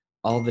see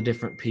all the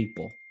different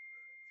people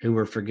who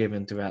were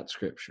forgiven throughout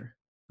Scripture.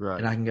 Right.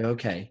 And I can go,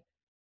 okay,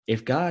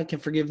 if God can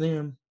forgive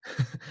them,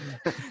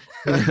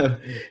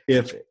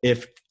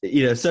 if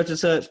such and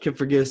such can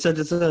forgive such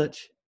and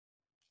such,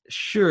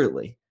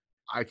 surely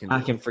I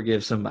can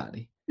forgive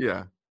somebody.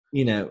 Yeah.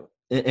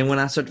 And when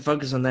I start to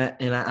focus on that,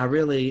 and I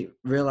really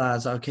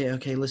realize,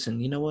 okay, listen,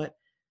 you know what,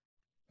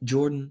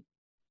 Jordan,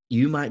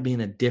 you might be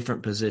in a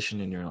different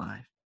position in your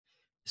life.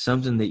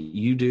 Something that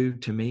you do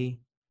to me,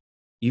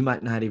 you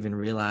might not even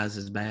realize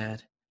is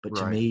bad, but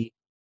to me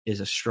is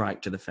a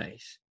strike to the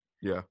face.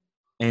 Yeah.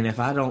 And if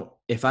I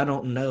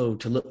don't know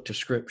to look to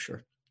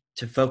Scripture,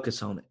 to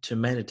focus on it, to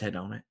meditate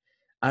on it,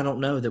 I don't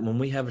know that when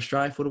we have a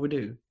strife, what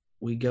do?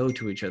 We go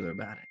to each other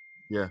about it.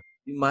 Yeah.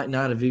 You might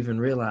not have even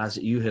realized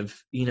that you have,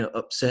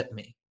 upset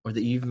me or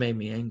that you've made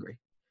me angry.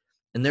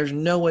 And there's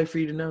no way for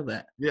you to know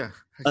that. Yeah.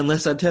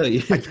 Unless I tell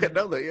you. I can't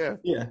know that, yeah.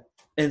 Yeah.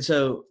 And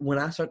so when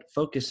I start to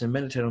focus and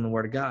meditate on the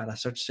Word of God, I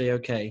start to say,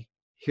 okay,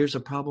 here's a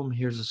problem,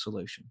 here's a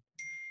solution.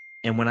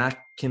 And when I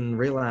can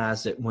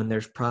realize that when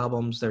there's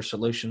problems, there's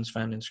solutions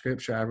found in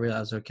Scripture, I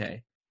realize,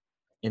 okay,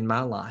 in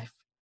my life,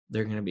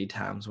 there are going to be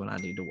times when I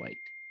need to wait.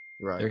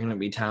 Right. There are going to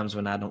be times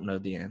when I don't know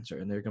the answer.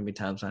 And there are going to be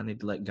times I need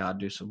to let God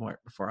do some work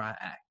before I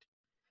act.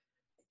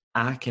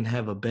 I can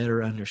have a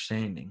better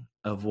understanding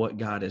of what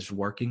God is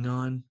working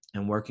on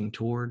and working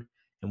toward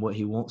and what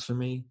he wants from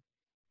me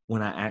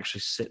when I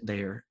actually sit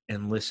there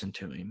and listen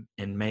to him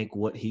and make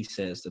what he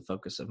says the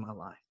focus of my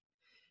life.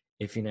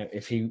 If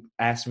he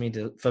asks me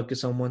to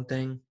focus on one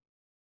thing,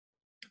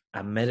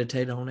 I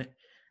meditate on it,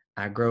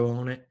 I grow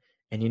on it.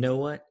 And you know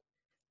what?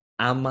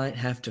 I might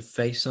have to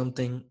face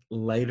something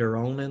later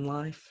on in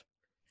life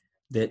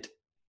that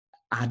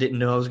I didn't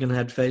know I was going to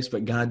have to face,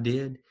 but God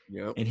did.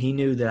 Yep. And he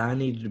knew that I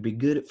needed to be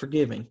good at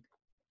forgiving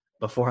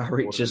before I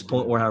reached this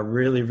point where I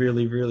really,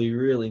 really, really,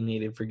 really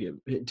needed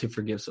to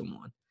forgive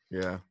someone.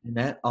 Yeah. And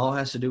that all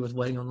has to do with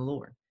waiting on the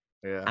Lord.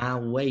 Yeah. I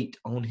wait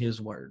on his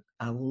word.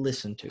 I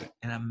listen to it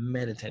and I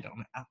meditate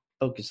on it. I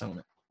focus on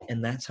it.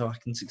 And that's how I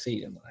can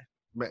succeed in life.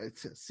 Man,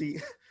 see,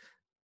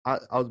 I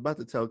was about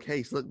to tell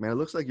Case, look, man, it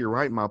looks like you're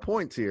writing my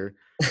points here.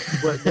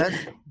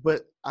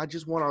 But I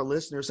just want our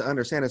listeners to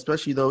understand,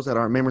 especially those that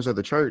aren't members of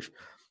the church,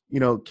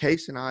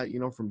 Case and I,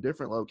 from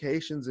different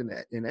locations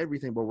and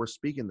everything, but we're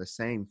speaking the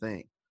same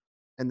thing.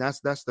 And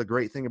that's the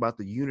great thing about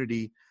the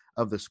unity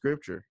of the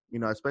Scripture,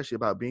 especially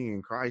about being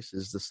in Christ,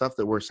 is the stuff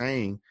that we're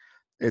saying.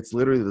 It's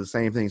literally the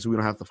same thing. So we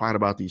don't have to fight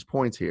about these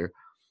points here.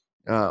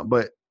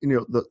 But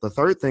the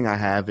third thing I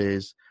have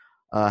is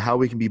how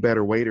we can be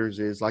better waiters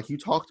is, like you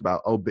talked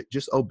about,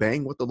 just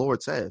obeying what the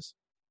Lord says.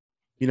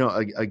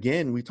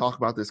 Again, we talk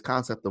about this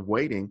concept of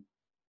waiting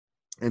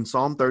in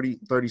Psalm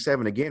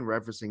 37, again,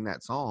 referencing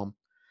that Psalm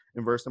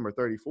in verse number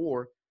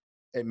 34,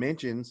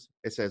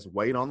 it says,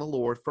 wait on the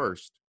Lord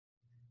first.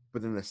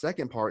 But then the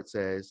second part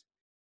says,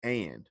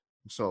 and.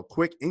 So a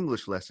quick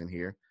English lesson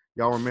here.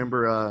 Y'all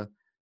remember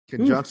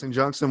conjunction,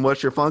 junction,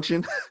 what's your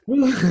function?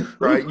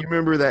 Right? You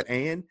remember that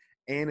and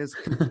is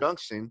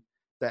conjunction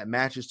that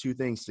matches two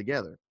things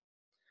together.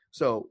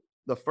 So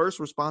the first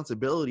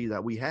responsibility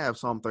that we have,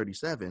 Psalm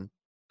 37,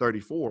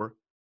 34,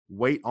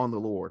 wait on the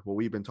Lord, what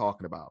we've been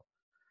talking about.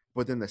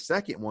 But then the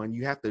second one,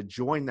 you have to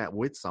join that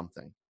with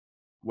something.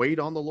 Wait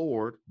on the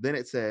Lord. Then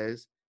it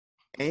says,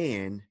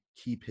 and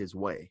keep his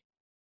way.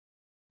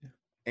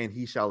 And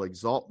he shall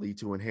exalt thee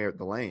to inherit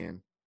the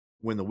land.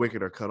 When the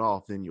wicked are cut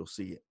off, then you'll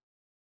see it.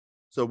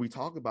 So we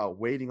talk about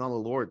waiting on the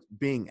Lord,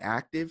 being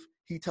active.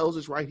 He tells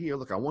us right here,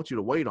 look, I want you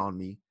to wait on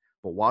me,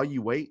 but while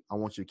you wait, I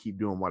want you to keep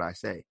doing what I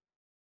say.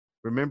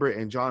 Remember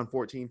in John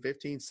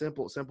 14:15,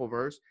 simple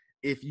verse,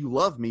 if you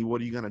love me, what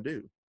are you going to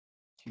do?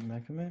 Keep my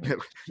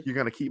commandments. You're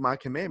going to keep my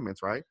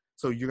commandments, right?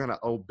 So you're going to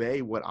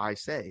obey what I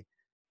say.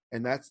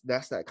 And that's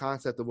that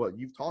concept of what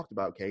you've talked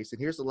about, Case. And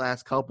here's the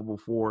last couple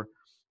before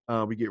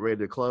we get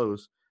ready to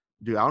close.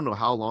 Dude, I don't know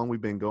how long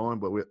we've been going,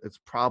 but it's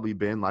probably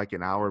been like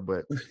an hour,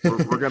 but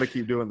we're going to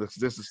keep doing this.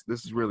 This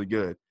is really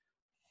good.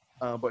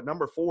 But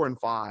number 4 and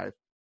 5,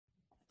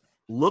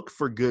 look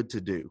for good to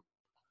do,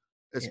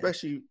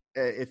 especially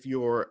if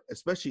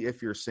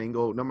you're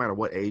single, no matter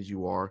what age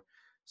you are.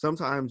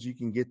 Sometimes you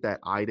can get that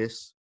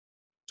itis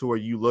to where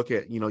you look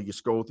at, you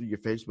scroll through your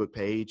Facebook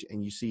page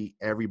and you see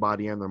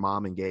everybody and their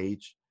mom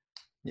engaged.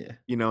 Yeah.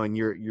 And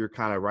you're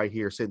kind of right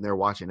here sitting there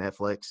watching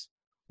Netflix.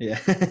 Yeah.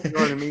 You know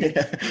what I mean?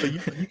 Yeah. So you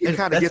can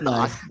kind of get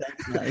nice. the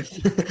That's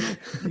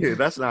nice. Yeah,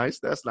 that's nice.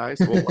 That's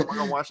nice. Well, what am I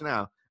gonna watch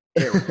now?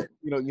 Yeah,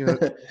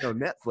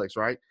 Netflix,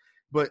 right?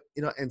 But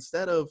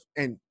instead of,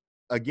 and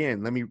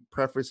again, let me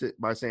preface it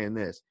by saying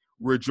this: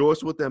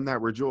 rejoice with them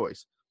that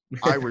rejoice.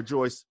 I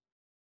rejoice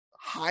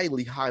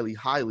highly, highly,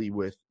 highly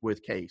with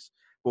Case.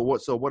 But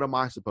what am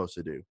I supposed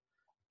to do?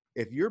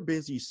 If you're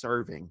busy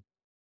serving,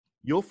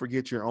 you'll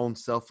forget your own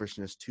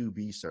selfishness to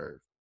be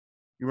served.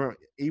 You remember,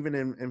 even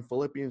in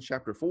Philippians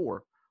chapter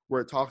 4,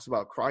 where it talks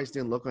about Christ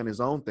didn't look on his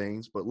own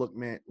things, but look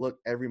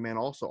every man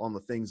also on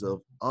the things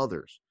of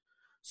others.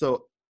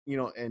 So,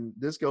 and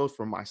this goes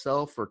for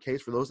myself, for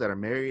Case, for those that are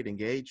married,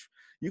 engaged,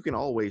 you can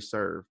always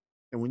serve.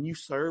 And when you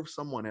serve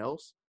someone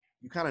else,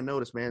 you kind of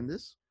notice, man,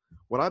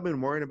 what I've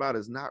been worrying about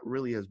is not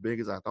really as big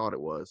as I thought it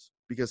was,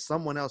 because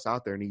someone else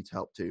out there needs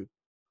help too.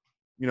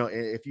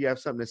 If you have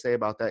something to say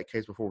about that,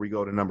 Case, before we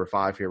go to number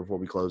 5 here, before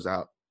we close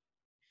out.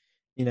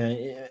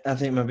 I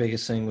think my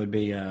biggest thing would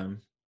be,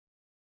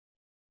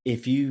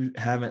 if you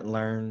haven't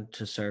learned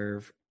to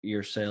serve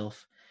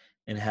yourself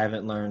and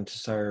haven't learned to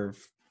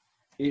serve,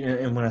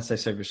 and when I say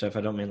serve yourself,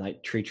 I don't mean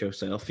like treat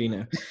yourself,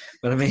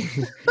 but I mean,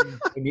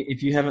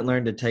 if you haven't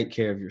learned to take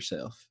care of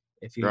yourself,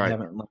 if you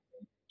haven't learned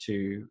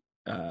to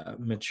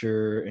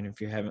mature, and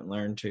if you haven't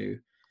learned to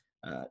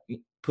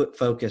put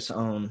focus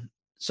on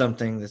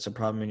something that's a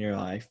problem in your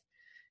life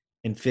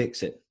and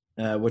fix it,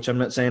 which I'm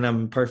not saying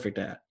I'm perfect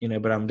at,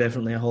 but I'm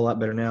definitely a whole lot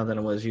better now than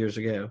I was years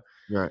ago.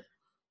 Right.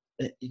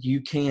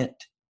 You can't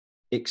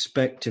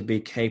expect to be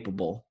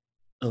capable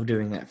of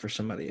doing that for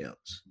somebody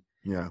else.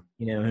 Yeah.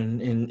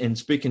 And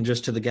speaking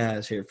just to the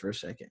guys here for a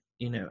second,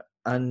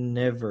 I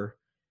never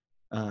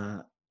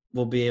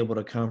will be able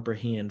to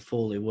comprehend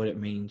fully what it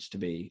means to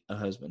be a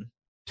husband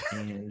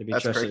and to be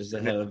trusted as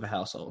the head of a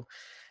household.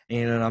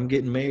 And I'm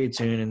getting married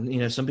soon,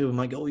 and some people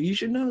might go, well, you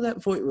should know that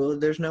before. Well,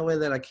 there's no way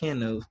that I can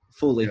know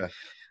fully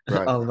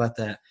all about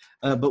that.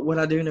 But what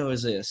I do know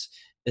is this,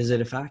 is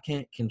that if I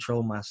can't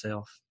control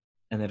myself,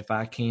 and that if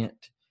I can't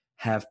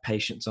have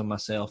patience on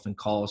myself and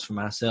cause for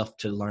myself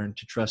to learn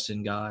to trust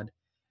in God,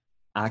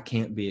 I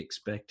can't be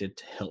expected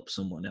to help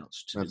someone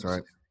else. That's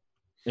right.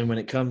 And when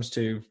it comes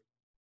to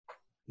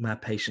my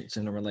patience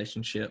in a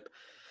relationship,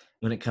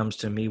 when it comes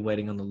to me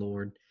waiting on the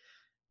Lord,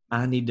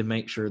 I need to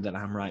make sure that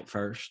I'm right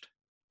first.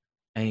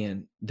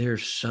 And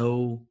there's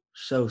so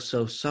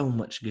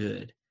much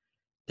good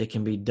that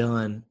can be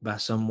done by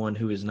someone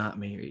who is not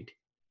married,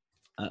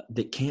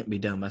 that can't be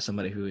done by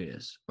somebody who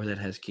is, or that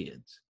has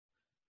kids.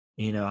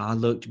 I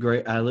looked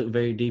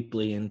very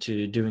deeply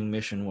into doing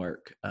mission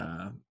work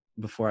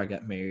before I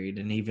got married,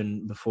 and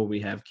even before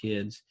we have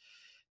kids,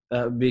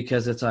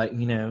 because it's like,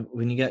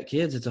 when you got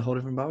kids, it's a whole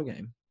different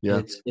ballgame.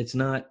 Yeah. It's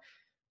not,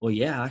 well,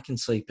 yeah, I can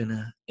sleep in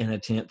a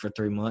tent for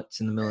 3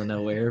 months in the middle of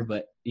nowhere,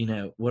 but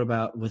what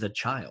about with a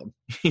child?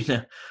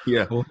 Yeah.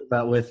 What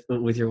about with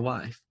your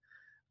wife?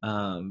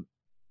 All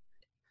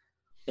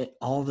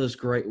those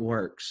great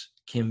works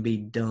can be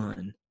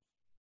done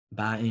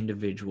by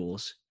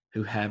individuals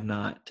who have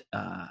not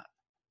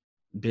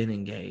been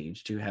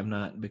engaged, who have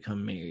not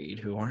become married,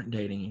 who aren't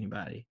dating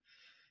anybody,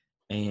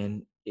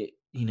 and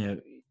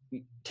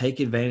take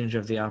advantage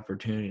of the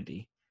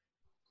opportunity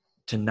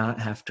to not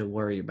have to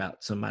worry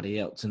about somebody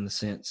else, in the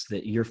sense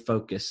that your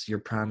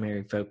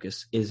primary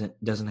focus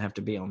doesn't have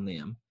to be on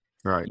them.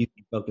 Right. You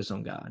can focus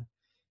on God.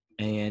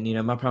 And,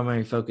 my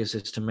primary focus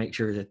is to make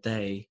sure that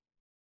they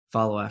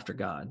follow after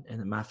God and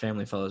that my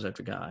family follows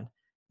after God.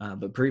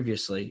 But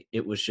previously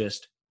it was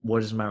just,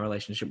 what is my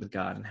relationship with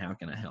God and how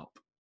can I help?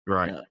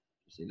 Right.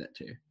 See that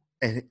too.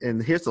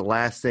 And here's the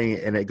last thing,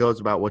 and it goes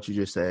about what you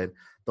just said.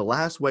 The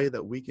last way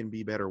that we can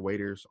be better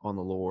waiters on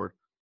the Lord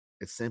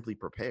is simply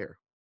prepare.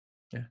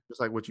 Yeah.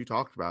 Just like what you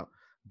talked about.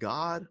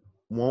 God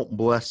won't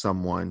bless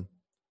someone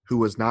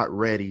who is not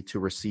ready to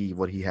receive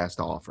what he has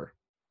to offer.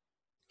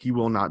 He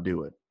will not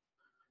do it.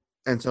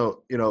 And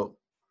so,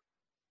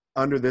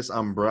 under this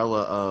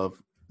umbrella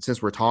of,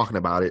 since we're talking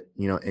about it,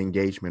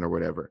 engagement or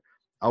whatever,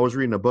 I was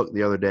reading a book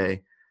the other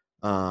day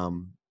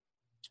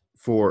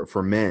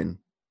for men.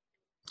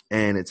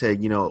 And it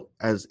said,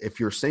 as if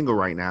you're single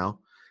right now,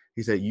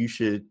 he said, you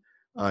should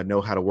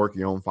know how to work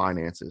your own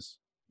finances.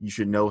 You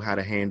should know how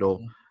to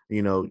handle,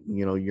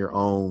 your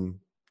own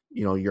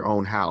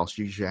house.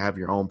 You should have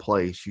your own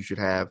place. You should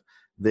have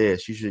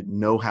this. You should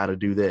know how to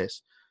do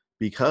this,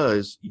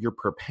 because you're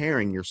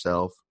preparing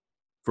yourself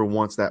for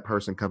once that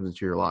person comes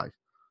into your life.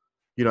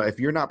 If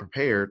you're not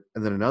prepared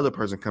and then another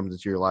person comes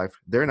into your life,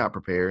 they're not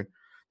prepared,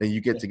 then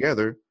you get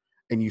together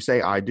and you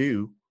say, I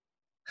do.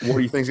 What do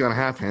you think is going to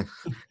happen?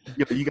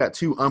 You got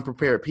two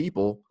unprepared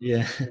people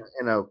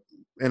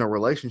in a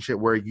relationship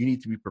where you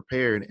need to be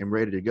prepared and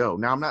ready to go.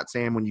 Now, I'm not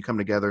saying when you come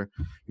together,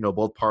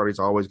 both parties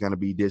are always going to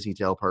be Disney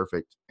tail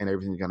perfect and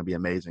everything's going to be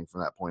amazing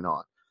from that point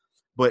on.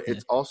 But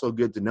it's also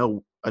good to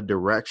know a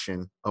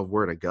direction of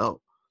where to go.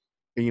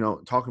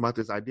 And, talking about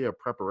this idea of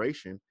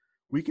preparation,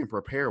 we can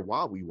prepare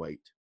while we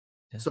wait.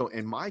 Yeah. So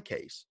in my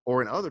case,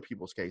 or in other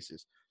people's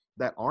cases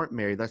that aren't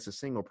married, that's a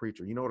single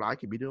preacher, you know what I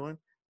could be doing?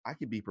 I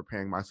could be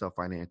preparing myself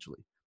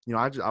financially.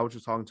 I was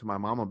just talking to my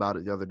mom about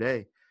it the other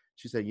day.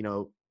 She said,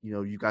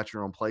 you got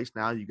your own place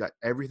now. You got,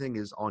 everything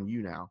is on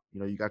you now.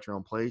 You got your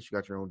own place, you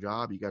got your own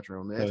job, you got your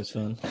own That this.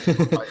 was fun.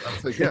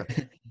 I said,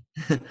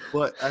 yeah.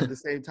 But at the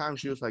same time,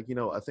 she was like,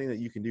 a thing that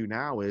you can do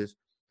now is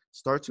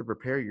start to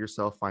prepare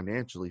yourself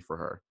financially for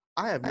her.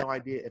 I have no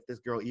idea if this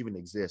girl even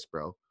exists,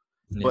 bro.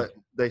 Yeah. But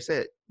they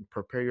said,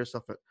 prepare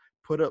yourself,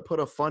 put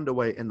a fund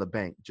away in the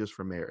bank just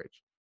for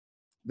marriage.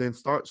 Then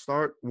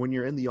start when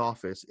you're in the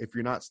office. If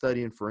you're not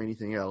studying for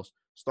anything else,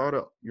 start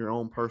your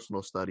own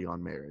personal study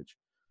on marriage.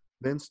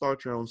 Then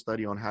start your own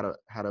study on how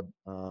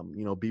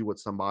to be with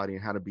somebody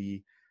and how to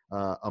be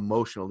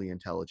emotionally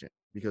intelligent,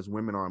 because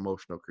women are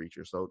emotional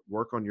creatures. So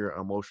work on your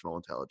emotional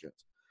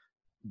intelligence.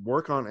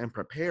 Work on and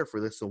prepare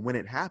for this, so when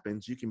it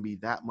happens, you can be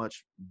that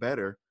much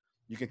better.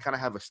 You can kind of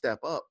have a step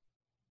up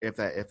if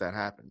that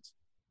happens.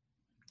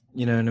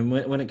 And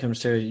when it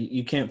comes to,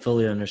 you can't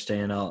fully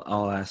understand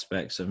all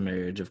aspects of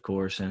marriage, of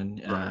course,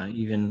 and Right.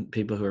 even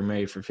people who are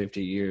married for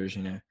 50 years,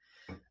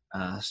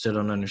 still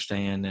don't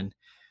understand and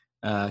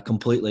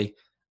completely.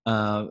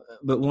 But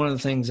one of the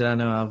things that I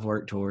know I've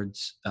worked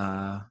towards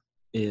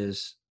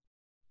is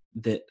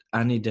that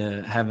I need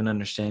to have an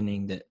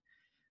understanding that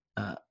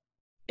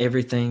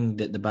everything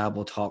that the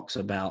Bible talks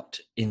about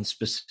in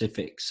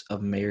specifics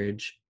of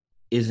marriage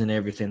isn't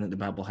everything that the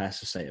Bible has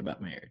to say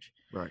about marriage.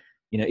 Right.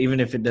 Even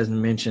if it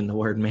doesn't mention the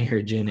word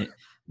marriage in it,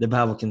 the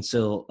Bible can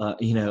still,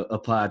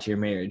 apply to your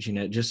marriage,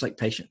 just like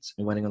patience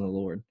and waiting on the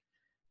Lord,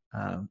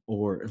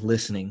 or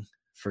listening,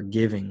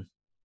 forgiving,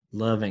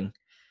 loving.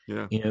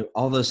 Yeah.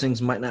 All those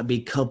things might not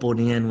be coupled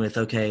in with,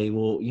 okay,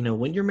 well,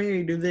 when you're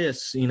married, do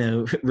this,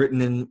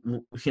 written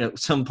in,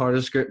 some part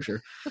of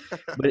scripture,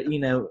 but,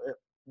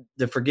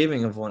 the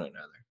forgiving of one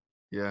another.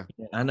 Yeah.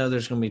 I know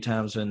there's going to be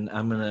times when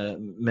I'm going to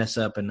mess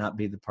up and not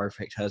be the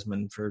perfect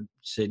husband for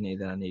Sydney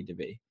that I need to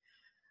be.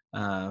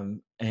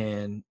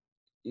 And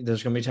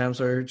there's going to be times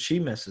where she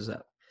messes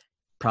up,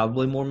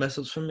 probably more mess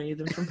ups from me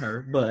than from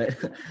her, but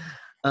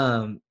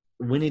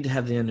we need to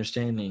have the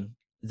understanding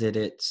that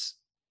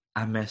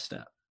I messed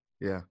up.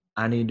 Yeah.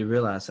 I need to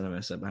realize that I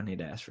messed up. I need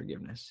to ask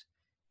forgiveness.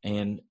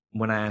 And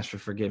when I ask for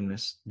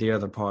forgiveness, the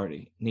other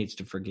party needs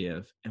to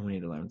forgive, and we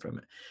need to learn from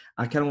it.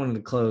 I kind of wanted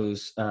to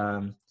close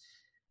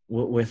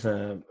with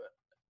a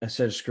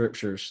set of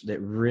scriptures that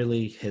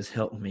really has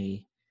helped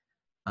me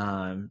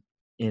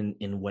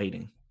in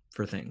waiting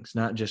for things,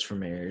 not just for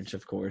marriage,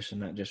 of course,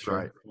 and not just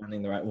for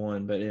finding the right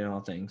one, but in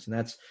all things. And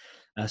that's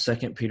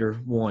 2 Peter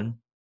 1,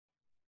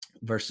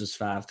 verses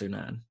 5 through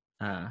 9.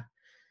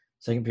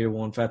 2 Peter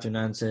 1, 5 through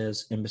 9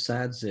 says, "And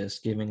besides this,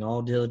 giving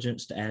all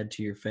diligence to add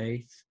to your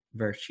faith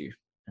virtue,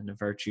 and to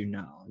virtue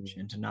knowledge,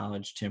 and to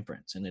knowledge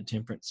temperance, and to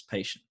temperance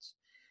patience,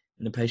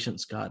 and to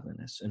patience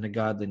godliness, and to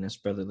godliness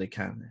brotherly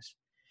kindness,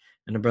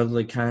 and to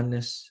brotherly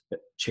kindness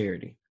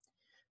charity.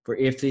 For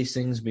if these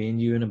things be in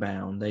you and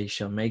abound, they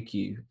shall make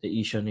you, that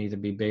ye shall neither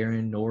be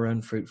barren nor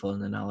unfruitful in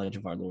the knowledge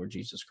of our Lord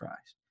Jesus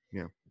Christ.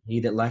 Yeah. He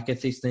that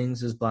lacketh these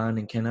things is blind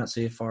and cannot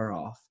see afar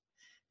off,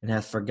 and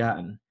hath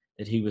forgotten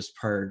that he was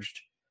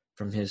purged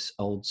from his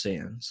old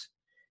sins."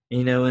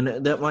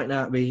 And that might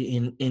not be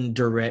in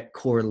direct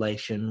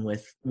correlation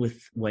with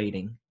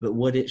waiting, but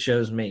what it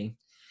shows me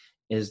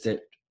is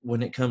that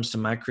when it comes to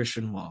my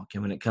Christian walk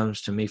and when it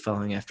comes to me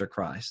following after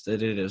Christ,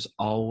 that it is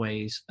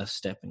always a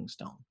stepping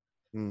stone.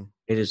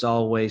 It is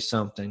always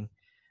something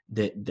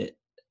that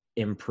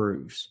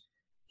improves.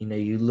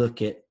 You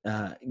look at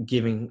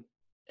giving,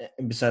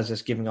 besides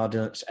this, giving all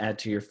diligence, add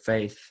to your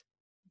faith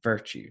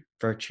virtue,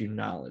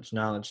 knowledge,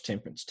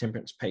 temperance,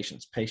 patience,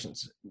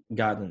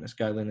 godliness,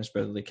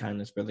 brotherly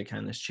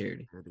kindness,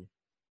 charity.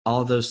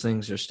 All those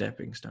things are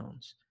stepping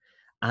stones.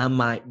 I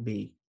might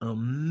be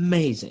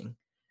amazing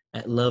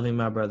at loving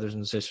my brothers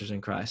and sisters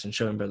in Christ and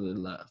showing brotherly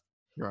love.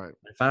 Right.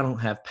 If I don't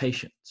have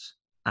patience,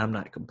 I'm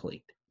not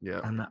complete. Yeah.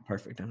 I'm not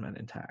perfect. I'm not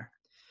entire.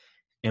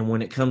 And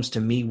when it comes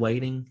to me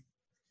waiting,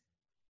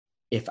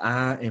 if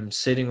I am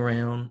sitting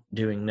around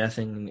doing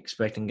nothing and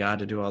expecting God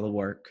to do all the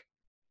work,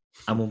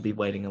 I'm going to be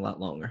waiting a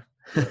lot longer.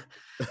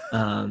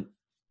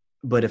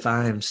 But if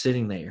I am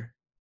sitting there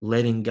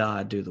letting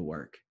God do the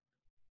work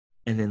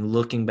and then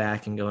looking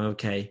back and going,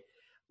 okay,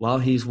 while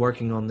he's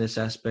working on this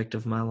aspect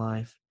of my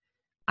life,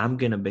 I'm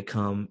going to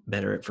become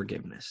better at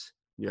forgiveness.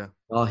 Yeah.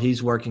 While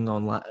he's working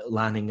on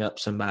lining up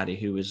somebody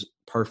who is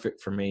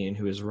perfect for me and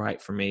who is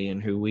right for me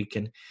and who we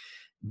can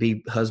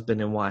be husband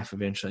and wife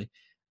eventually,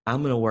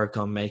 I'm going to work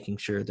on making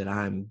sure that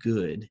I'm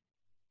good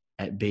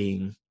at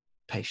being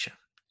patient,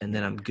 and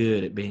then I'm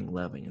good at being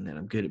loving, and then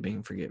I'm good at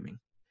being forgiving.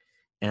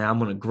 And I'm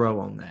going to grow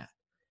on that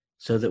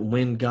so that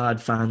when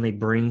God finally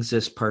brings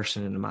this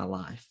person into my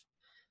life,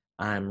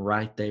 I'm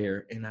right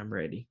there and I'm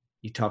ready.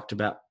 You talked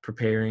about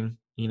preparing,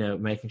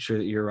 making sure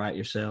that you're right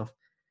yourself.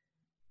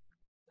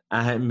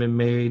 I haven't been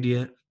married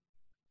yet.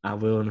 I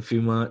will in a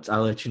few months.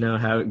 I'll let you know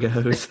how it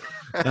goes.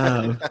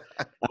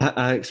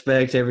 I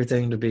expect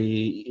everything to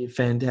be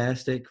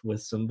fantastic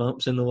with some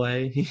bumps in the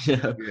way,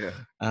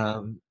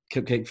 Yeah.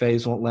 cupcake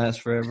phase won't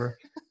last forever,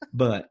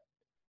 but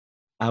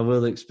I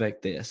will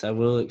expect this. I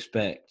will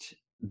expect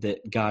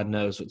that God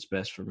knows what's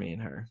best for me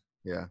and her.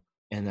 Yeah.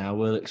 And I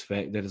will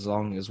expect that as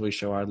long as we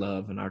show our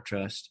love and our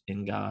trust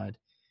in God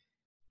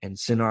and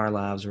center our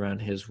lives around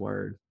His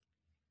word,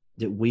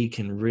 that we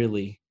can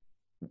really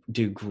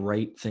do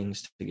great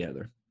things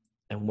together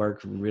and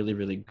work really,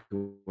 really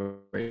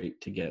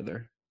great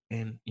together.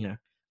 And,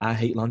 I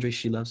hate laundry.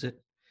 She loves it.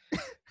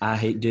 I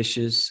hate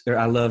dishes, or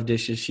I love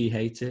dishes. She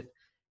hates it.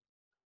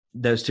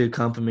 Those two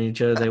complement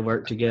each other. They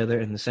work together.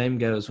 And the same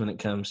goes when it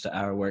comes to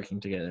our working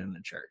together in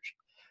the church.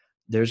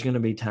 There's going to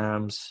be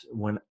times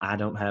when I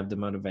don't have the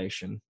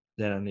motivation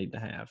that I need to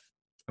have,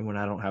 and when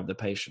I don't have the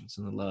patience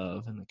and the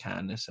love and the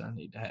kindness that I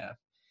need to have.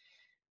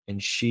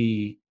 And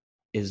she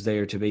is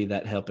there to be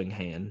that helping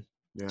hand.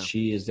 Yeah.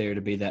 She is there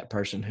to be that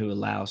person who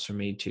allows for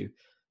me to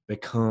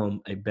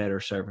become a better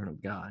servant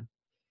of God.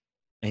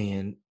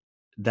 And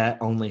that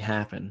only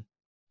happened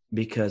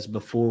because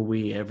before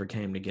we ever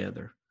came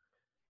together,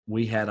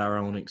 we had our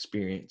own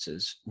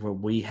experiences where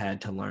we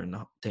had to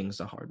learn things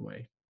the hard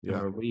way. Yeah.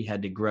 Where we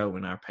had to grow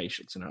in our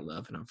patience and our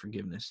love and our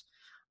forgiveness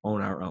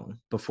on our own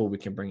before we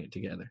can bring it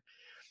together.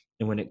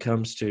 And when it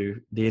comes to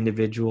the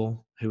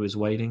individual who is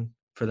waiting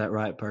for that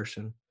right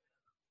person,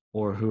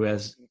 or who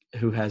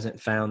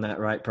hasn't found that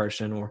right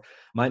person, or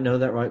might know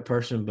that right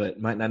person but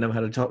might not know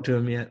how to talk to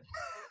him yet,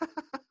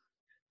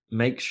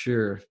 make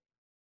sure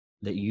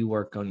that you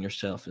work on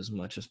yourself as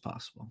much as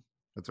possible.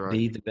 That's right.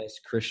 Be the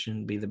best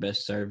Christian, be the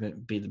best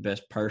servant, be the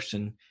best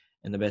person,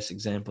 and the best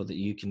example that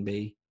you can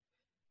be.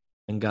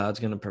 And God's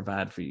going to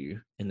provide for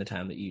you in the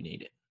time that you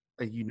need it.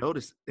 And you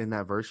notice in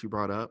that verse you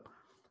brought up,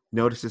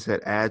 notice it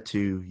said add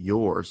to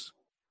yours.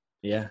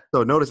 Yeah.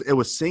 So notice it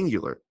was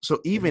singular. So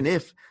even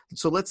if,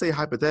 so let's say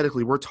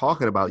hypothetically, we're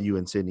talking about you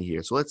and Sydney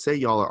here. So let's say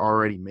y'all are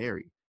already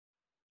married.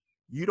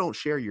 You don't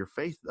share your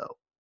faith though.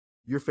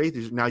 Your faith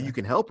is, now you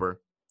can help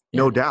her,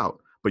 no doubt,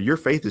 but your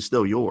faith is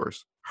still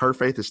yours. Her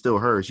faith is still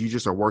hers. You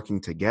just are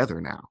working together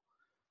now.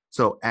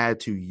 So add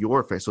to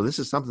your faith. So this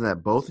is something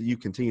that both of you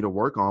continue to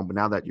work on, but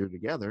now that you're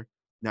together,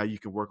 now you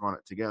can work on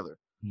it together.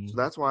 Mm-hmm. So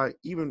that's why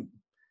even,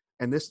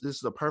 and this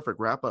is a perfect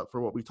wrap up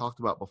for what we talked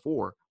about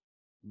before.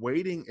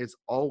 Waiting is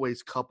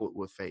always coupled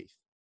with faith.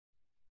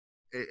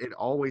 It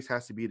always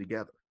has to be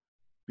together,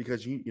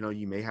 because you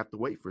may have to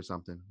wait for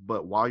something,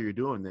 but while you're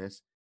doing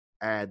this,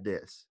 add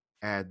this,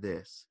 add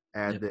this,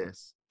 add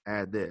this,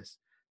 add this.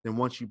 Then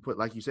once you put,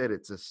 like you said,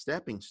 it's a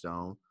stepping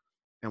stone.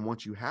 And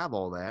once you have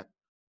all that,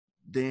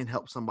 then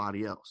help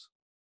somebody else.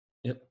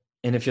 Yep.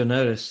 And if you'll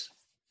notice,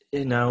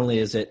 it not only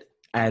is it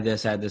add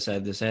this, add this,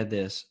 add this, add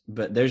this,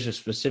 but there's a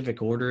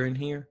specific order in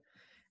here.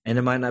 And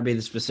it might not be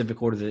the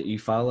specific order that you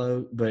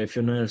follow, but if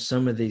you'll notice,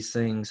 some of these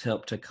things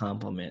help to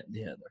complement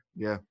the other.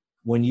 Yeah.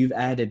 When you've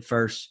added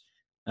first,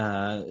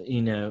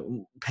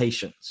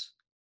 patience,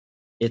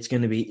 it's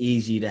going to be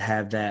easy to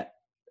have that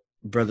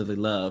brotherly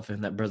love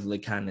and that brotherly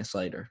kindness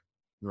later.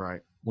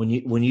 Right. When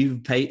you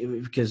pay,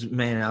 because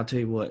man, I'll tell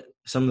you what,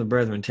 some of the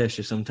brethren test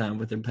you sometime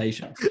with their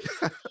patience.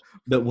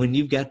 But when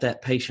you've got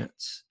that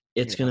patience,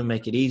 it's going to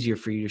make it easier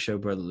for you to show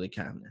brotherly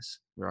kindness.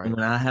 Right. And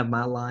when I have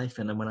my life,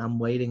 and when I'm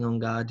waiting on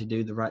God to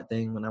do the right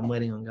thing, when I'm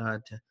waiting on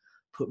God to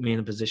put me in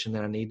a position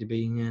that I need to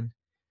be in,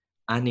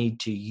 I need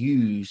to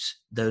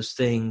use those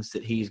things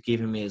that He's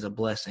given me as a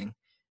blessing,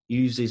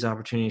 use these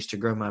opportunities to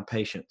grow my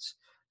patience,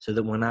 so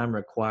that when I'm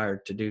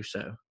required to do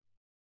so,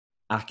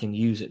 I can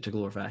use it to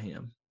glorify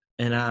Him.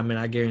 And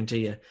I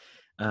guarantee you,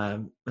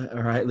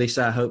 or at least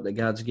I hope that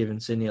God's given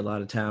Sydney a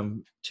lot of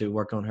time to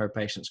work on her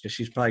patience, because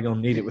she's probably going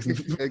to need it with me.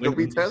 Going to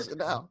be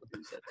tested out.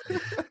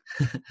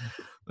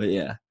 But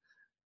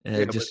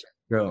just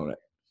grow on it.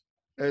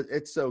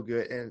 It's so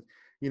good. And,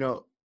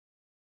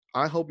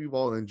 I hope you've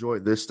all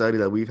enjoyed this study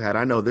that we've had.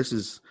 I know this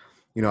is,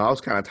 I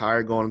was kind of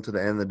tired going into the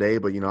end of the day,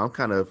 but, I'm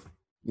kind of,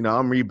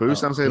 I'm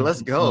reboosted. I'm saying,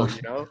 let's go,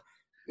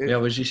 Yeah,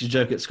 we used to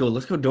joke at school,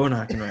 let's go door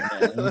knocking right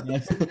now.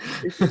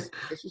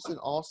 It's just an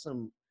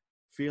awesome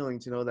feeling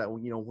to know that,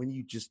 when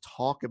you just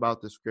talk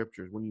about the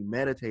scriptures, when you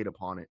meditate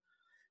upon it,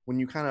 when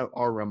you kind of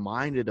are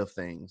reminded of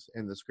things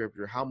in the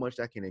scripture, how much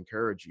that can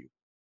encourage you.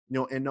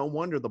 And no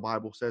wonder the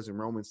Bible says in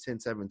Romans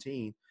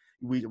 10:17,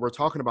 we're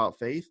talking about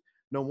faith.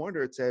 No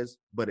wonder it says,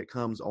 but it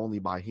comes only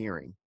by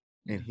hearing,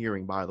 and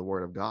hearing by the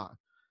word of God.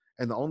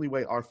 And the only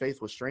way our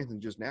faith was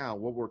strengthened just now,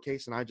 what were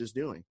Case and I just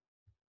doing?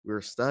 We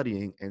were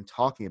studying and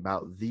talking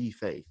about the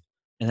faith.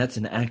 And that's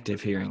an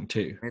active hearing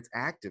too. And it's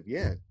active,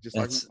 yeah.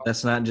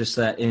 That's not just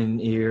that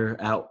in ear,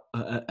 out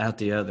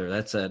the other.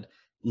 That's a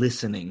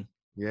listening,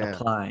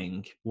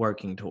 applying,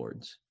 working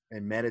towards.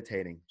 And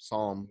meditating,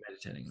 Psalm,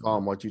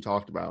 what you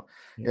talked about.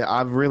 Yeah,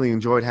 I've really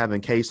enjoyed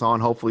having Case on.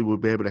 Hopefully we'll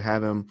be able to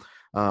have him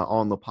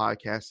on the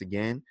podcast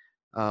again.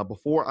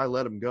 Before I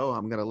let him go,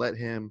 I'm going to let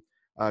him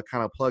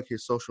kind of plug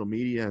his social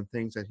media and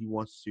things that he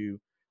wants to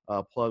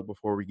plug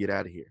before we get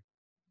out of here.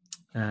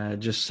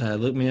 Just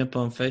look me up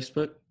on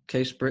Facebook,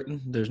 Case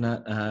Britton. There's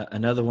not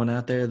another one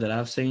out there that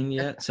I've seen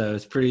yet, so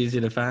it's pretty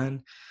easy to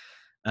find.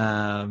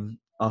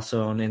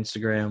 Also on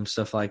Instagram,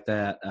 stuff like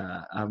that.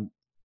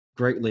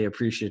 greatly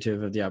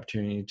appreciative of the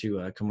opportunity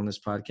to come on this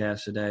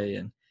podcast today.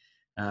 And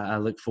I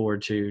look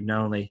forward to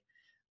not only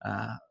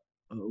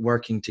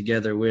working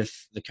together with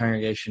the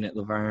congregation at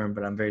La Vergne,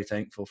 but I'm very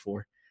thankful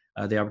for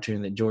the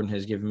opportunity that Jordan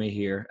has given me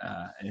here.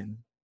 And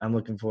I'm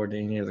looking forward to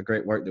any of the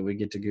great work that we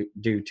get to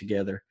do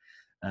together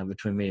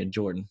between me and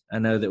Jordan. I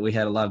know that we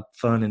had a lot of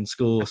fun in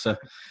school, so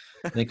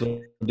I think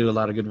we'll do a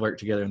lot of good work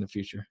together in the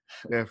future.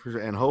 Yeah, for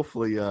sure. And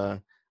hopefully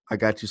I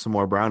got you some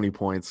more brownie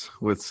points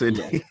with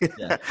Sydney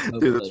Yeah,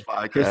 through this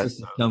podcast. Christmas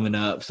is coming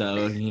up,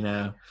 so,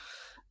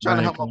 Trying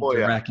to help my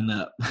boy out. Racking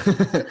up.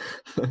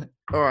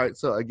 All right.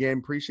 So again,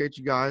 appreciate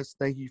you guys.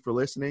 Thank you for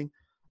listening.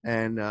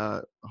 And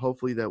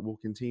hopefully that we'll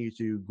continue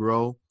to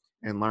grow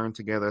and learn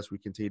together as we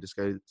continue to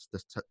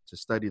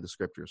study the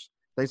scriptures.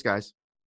 Thanks, guys.